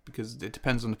good because it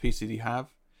depends on the PC that you have.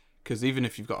 Because even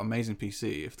if you've got an amazing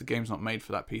PC, if the game's not made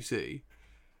for that PC,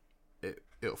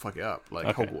 it'll fuck it up.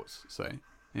 Like Hogwarts, say.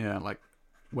 Yeah, like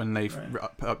when they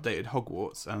updated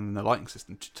Hogwarts and the lighting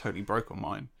system totally broke on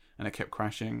mine and it kept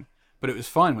crashing. But it was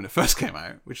fine when it first came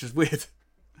out, which is weird.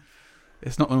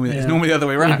 It's not normally. It's normally the other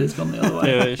way around. It's gone the other way.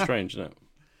 Yeah, it's strange, isn't it?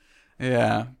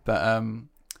 Yeah, but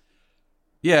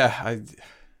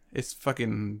it's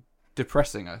fucking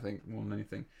depressing, I think, more than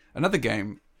anything. Another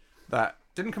game that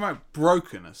didn't come out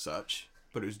broken as such,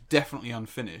 but it was definitely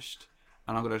unfinished,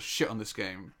 and I'm gonna shit on this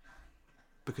game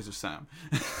because of Sam.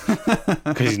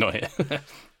 Because he's not here.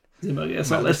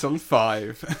 Metal Solid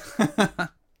 5.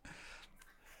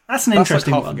 That's an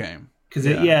interesting like half one. a game. Because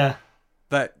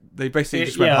that they basically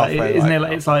just went halfway. Isn't it?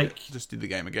 It's like just do the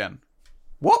game again.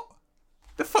 What?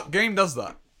 The fuck game does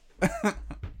that?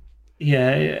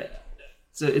 yeah.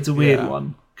 So it's a weird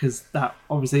one because that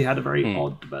obviously had a very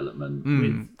odd development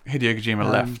with Hideo Kojima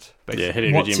left. Basically. Yeah,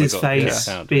 Hideo what's Kojima his got face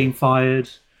being fired.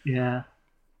 Yeah,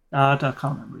 I can't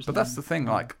remember his name. But that's the thing,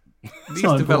 like these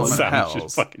not development important. Sam's hells.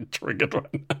 just fucking triggered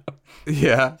right now.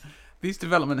 Yeah, these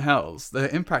development hells, they're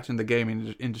impacting the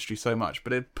gaming industry so much,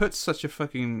 but it puts such a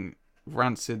fucking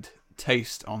rancid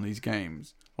taste on these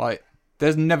games. Like,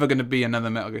 there's never going to be another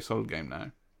Metal Gear Solid game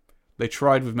now. They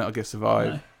tried with Metal Gear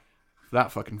Survive. No.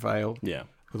 That fucking failed. Yeah.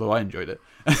 Although I enjoyed it.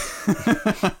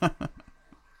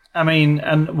 I mean,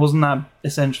 and wasn't that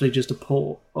essentially just a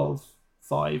port of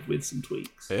 5 with some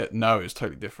tweaks? No, it was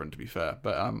totally different, to be fair.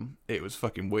 But it was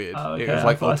fucking weird. Oh, okay. It was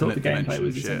like I thought alternate the gameplay dimension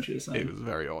was shit. essentially the same. It was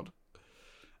very odd.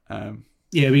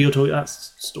 Yeah, but you're talking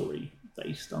that's story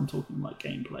based. I'm talking like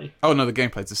gameplay. Oh no, the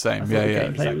gameplay's the same. the Yeah, gameplay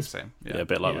exactly was- the same. Yeah, a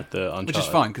bit like with the Uncharted. Which is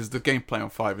fine because the gameplay on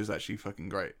 5 is actually fucking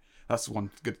great. That's one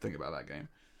good thing about that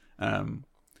game.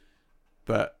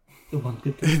 But The one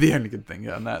good thing. the only good thing,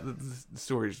 and that the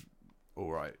story's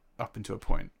all right up until a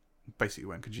point. Basically,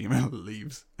 when Kojima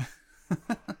leaves.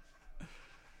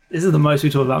 This is the most we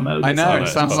talk about Metal Gear I know. Solid. It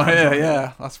sounds like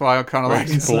yeah. That's why I'm kind of like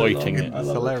exploiting it. It's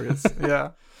hilarious.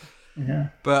 Yeah. Yeah.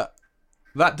 But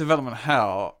that development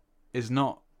hell is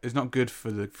not good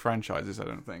for the franchises. I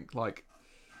don't think. Like,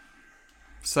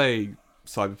 say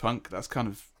Cyberpunk, that's kind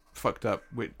of fucked up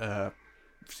with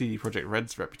CD Projekt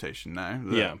Red's reputation now.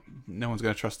 Yeah, no one's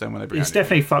going to trust them when they bring. It's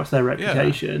definitely fucked their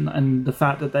reputation, and the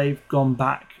fact that they've gone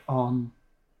back on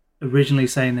originally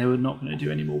saying they were not going to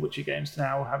do any more Witcher games to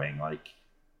now having like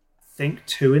I think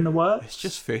 2 in the works. It's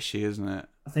just fishy, isn't it?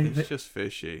 I think it's just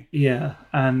fishy. Yeah,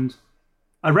 and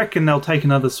I reckon they'll take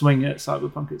another swing at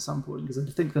Cyberpunk at some point because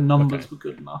I think the numbers were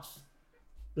good enough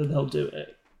that they'll do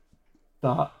it.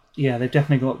 But yeah, they've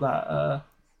definitely got that.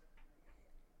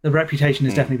 The reputation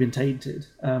has definitely been tainted.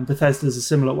 Bethesda's a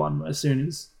similar one. As soon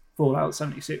as Fallout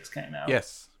 76 came out,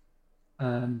 yes,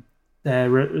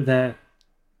 their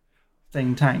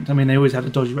thing tanked. I mean, they always had a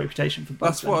dodgy reputation for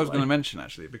bugs. That's what I was going to mention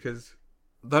actually, because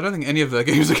I don't think any of their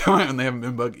games have come out and they haven't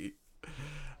been buggy.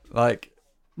 Like,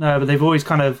 no, but they've always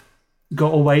kind of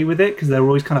got away with it because they're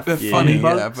always kind of they're funny,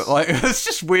 yeah. But like, it's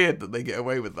just weird that they get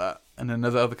away with that, and then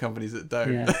there's other companies that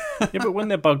don't. Yeah, but when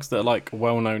they're bugs that are like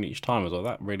well known each time as well,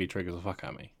 that really triggers the fuck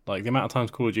out of me. Like the amount of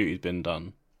times Call of Duty's been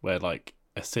done where like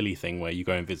a silly thing where you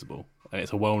go invisible and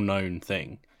it's a well known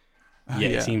thing,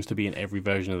 yet it seems to be in every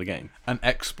version of the game. An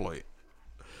exploit.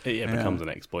 It becomes an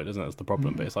exploit, doesn't it? That's the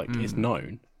problem. But it's like it's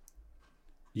known.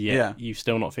 Yeah, you've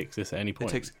still not fixed this at any It point.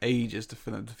 takes ages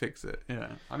for them to fix it. Yeah,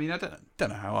 I mean, I don't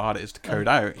know how hard it is to code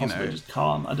out. You Possibly know, just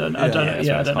can't. I don't know. Yeah, I don't know. it's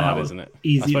Yeah, I don't know hard, how isn't it?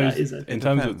 easy I suppose that is. in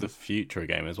terms of depends. the future of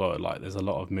game as well, like there's a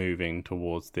lot of moving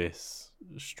towards this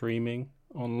streaming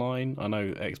online. I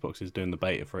know Xbox is doing the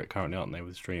beta for it currently, aren't they,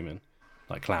 with streaming,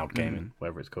 like cloud gaming,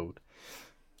 whatever it's called.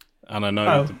 And I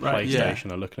know the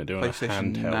PlayStation are looking at doing a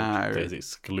PlayStation handheld now. that is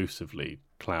exclusively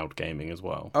cloud gaming as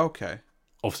well. Okay.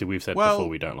 Obviously, we've said before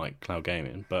we don't like cloud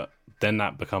gaming, but then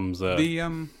that becomes a...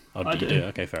 I do.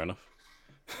 Okay, fair enough.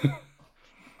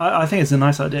 I think it's a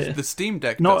nice idea. The Steam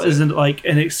Deck Not does as it. like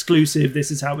an exclusive. This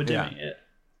is how we're doing it,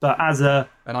 but as A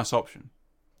nice option.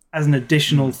 an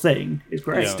additional thing, it's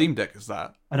great. Yeah. Steam Deck is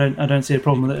that. I don't see a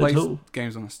problem with it Play at all.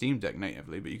 games on a Steam Deck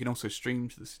natively, but you can also stream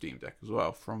to the Steam Deck as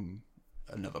well from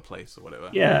another place or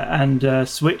whatever. Yeah, and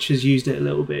Switch has used it a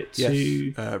little bit Yes.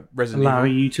 to Resident allow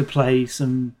Evil. you to play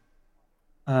some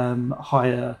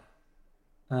higher,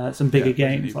 some bigger Yeah,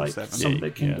 Resident games Evil like 7. some of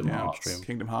the Kingdom yeah, Hearts. stream.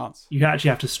 Kingdom Hearts. You actually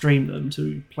have to stream them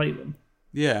to play them.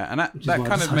 Yeah, and that Which is why I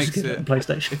kind of decided makes to get it. on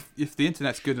PlayStation. If the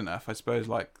internet's good enough, I suppose,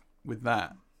 like with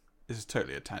that, this is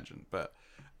totally a tangent, but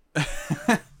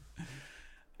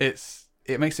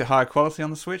it makes it higher quality on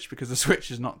the Switch because the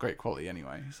Switch is not great quality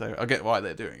anyway. So I get why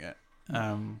they're doing it.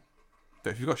 But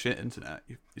if you've got shit internet,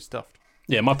 you're stuffed.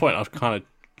 Yeah, my point, I was kind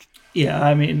of... Yeah,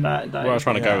 I mean that. Where I was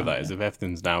trying to go with yeah. that is if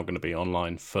everything's now going to be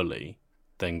online fully,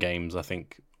 then games, I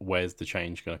think, where's the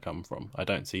change going to come from? I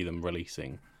don't see them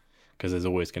releasing, because there's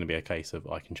always going to be a case of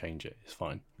I can change it, it's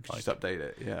fine. Just update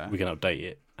it. Yeah. We can update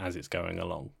it as it's going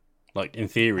along. Like, in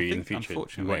theory, in the think, future, we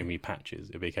unfortunately- won't even be patches.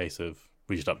 It'll be a case of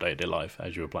we just updated it live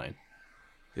as you were playing.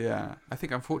 Yeah, I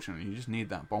think unfortunately you just need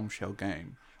that bombshell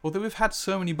game. Although we've had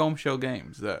so many bombshell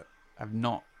games that have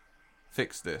not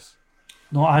fixed this.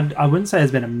 No, I wouldn't say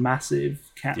there's been a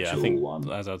massive catch-all Yeah, I think, one.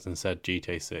 as Adson said,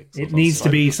 GTA 6. It needs to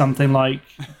be something like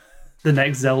the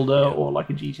next Zelda or like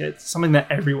a GTA, something that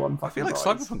everyone I feel fucking like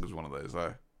buys. Cyberpunk was one of those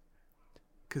though,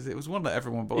 because it was one that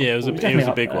everyone bought. Yeah, it was definitely a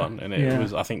up big there. one, and it Yeah.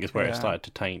 was. I think it's where it Yeah. started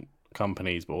to taint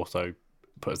companies, but also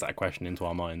puts that question into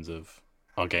our minds of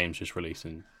our games just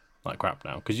releasing like crap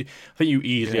now. Because I think you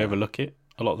easily Yeah. overlook it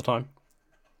a lot of the time,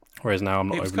 whereas now I'm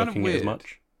not It was kind of overlooking it as weird.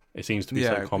 much. It seems to be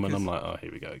Yeah, so common. I'm because- like, oh,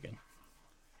 here we go again.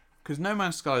 Because No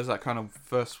Man's Sky is that kind of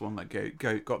first one that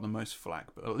got the most flack,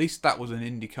 but at least that was an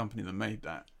indie company that made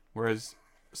that. Whereas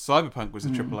Cyberpunk was a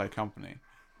AAA company,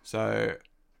 so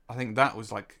I think that was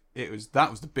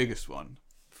the biggest one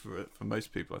for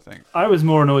most people. I think I was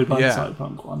more annoyed by Yeah. the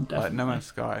Cyberpunk one, definitely. like No Man's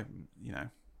Sky,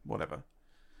 whatever.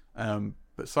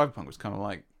 But Cyberpunk was kind of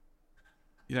like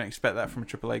you don't expect that from a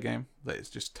AAA game that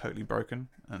it's just totally broken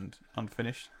and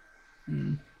unfinished.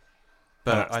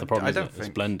 But That's the problem. I isn't don't it? It's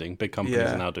think blending. Big companies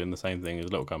Yeah. are now doing the same thing as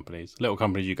little companies. Little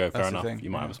companies, you go fair That's the enough. thing, You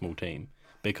might yeah. have a small team.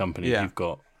 Big companies, Yeah. you've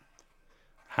got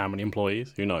how many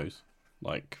employees? Who knows?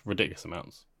 Like ridiculous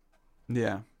amounts.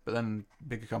 Yeah, but then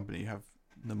bigger company, you have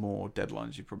the more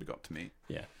deadlines you've probably got to meet.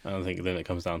 Yeah, and I think then it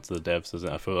comes down to the devs, doesn't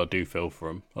it? I do feel for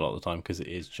them a lot of the time because it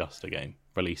is just a game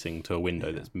releasing to a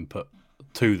window that's been put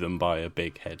to them by a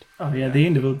big head. Oh yeah, the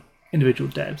individual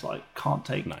devs can't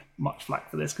take No. much flack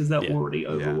for this because they're Yeah. already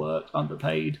overworked,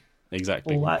 underpaid.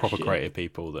 Exactly, All that proper shit. creative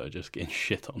people that are just getting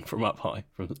shit on from up high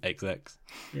from XX.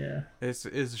 Yeah, It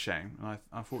is a shame, and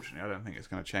unfortunately, I don't think it's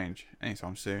going to change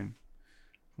anytime soon.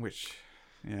 Which,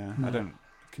 I don't.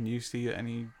 Can you see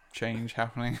any change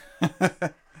happening?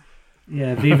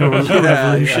 yeah. Viva I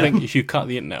Revolution. think if you cut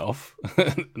the internet off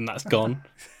and that's gone,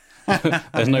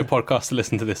 there's no podcast to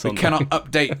listen to this on. We cannot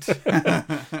update.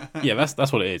 Yeah,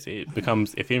 that's what it is. It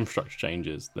becomes, if the infrastructure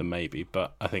changes, then maybe.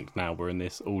 But I think now we're in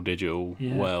this all digital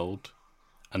Yeah. world,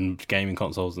 and gaming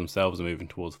consoles themselves are moving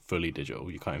towards fully digital.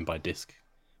 You can't even buy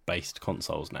disc-based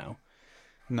consoles now.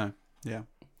 No. Yeah.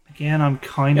 Again, I'm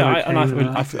kind of okay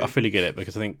with that. I fully get it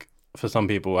because I think for some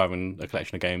people having a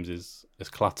collection of games is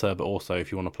clutter, but also if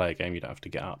you want to play a game, you don't have to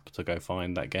get up to go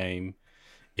find that game.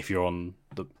 If you're on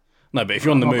the if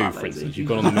you're on the Not move, that for lazy. instance, you've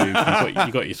gone on the move,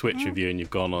 you've got your Switch with you, and you've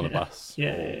gone on a bus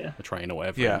Yeah, or yeah. a train or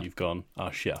whatever, Yeah. and you've gone,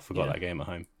 oh shit, I forgot Yeah. that game at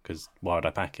home because why would I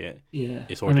pack it? Yeah,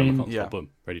 It's already on the console, yeah. boom,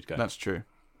 ready to go. That's true.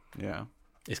 Yeah.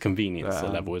 It's convenience at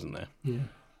Um, level, isn't there? yeah.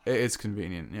 It is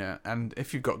convenient, yeah. And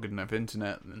if you've got good enough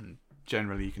internet, then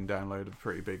generally you can download a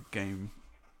pretty big game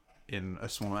in a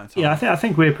small amount of time. Yeah, I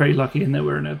think we're pretty lucky in that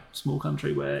we're in a small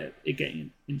country where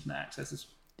getting internet access is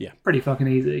pretty fucking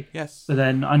easy. Yes. But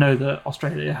then I know that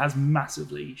Australia has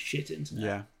massively shit internet.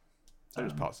 Yeah. So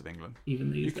does parts of England.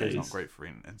 Even these UK is days, not great for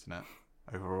internet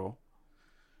overall.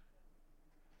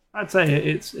 I'd say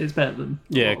it's better than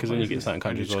a Yeah, lot of because then you get places. certain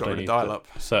countries just where got they rid need of dial-up.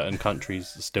 certain countries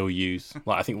still use,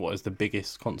 like I think what is the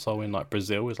biggest console in like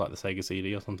Brazil is like the Sega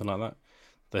CD or something like that.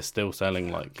 They're still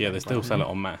selling they're still selling it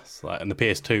en masse. And the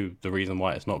PS2, the reason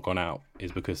why it's not gone out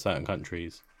is because certain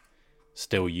countries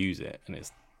still use it, and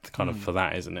it's kind of for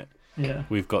that, isn't it? Yeah.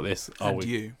 We've got this.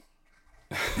 You.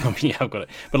 I mean, yeah, I've got it.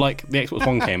 But the Xbox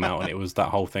One came out, and it was that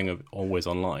whole thing of always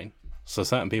online. So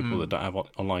certain people that don't have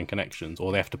online connections,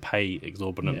 or they have to pay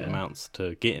exorbitant amounts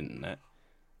to get internet,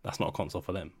 that's not a console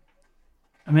for them.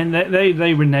 I mean, they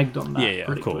reneged on that.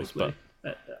 Yeah, of course, quickly.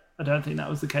 But I don't think that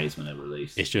was the case when it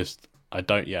released. It's just I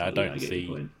don't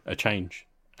see a change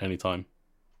anytime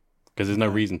because there's no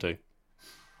reason to.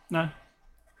 No,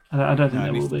 I don't think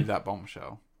there will be. That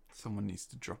bombshell. Someone needs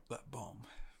to drop that bomb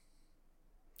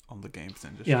on the games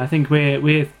industry. Yeah, I think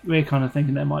we're kind of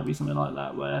thinking there might be something like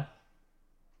that where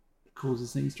it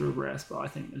causes things to regress, but I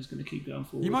think they're just going to keep going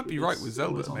forward. You might be right with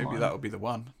Zelda. Maybe that would be the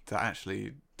one to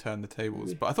actually turn the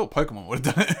tables. But I thought Pokemon would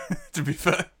have done it. To be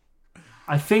fair,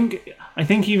 I think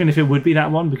even if it would be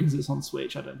that one because it's on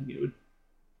Switch, I don't think it would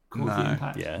cause the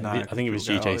impact. Yeah, I think if it's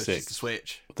GTA 6,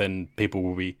 Switch, then people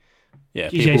will be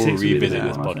GTA 6 will revisit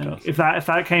this podcast. If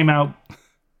that came out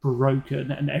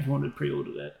broken and everyone had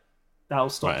pre-ordered it, that'll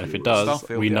stop. Right, and if it does,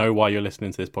 we know why you're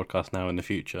listening to this podcast now in the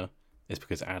future. It's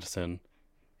because Addison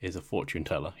is a fortune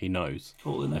teller. He knows.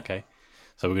 Okay,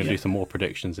 so we're going to do some more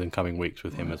predictions in coming weeks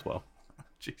with him as well.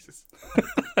 Jesus.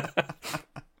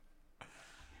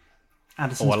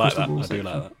 Addison's I like that. crystal I do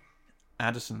like that.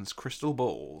 Addison's crystal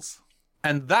balls.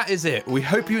 And that is it. We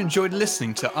hope you enjoyed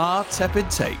listening to our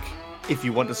Tepid Take. If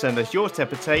you want to send us your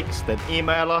Tepid Takes, then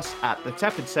email us at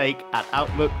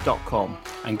thetepidtake@outlook.com.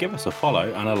 And give us a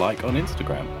follow and a like on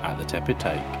Instagram at The Tepid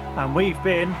Take. And we've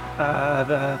been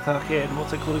the fucking,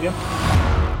 what's it called again?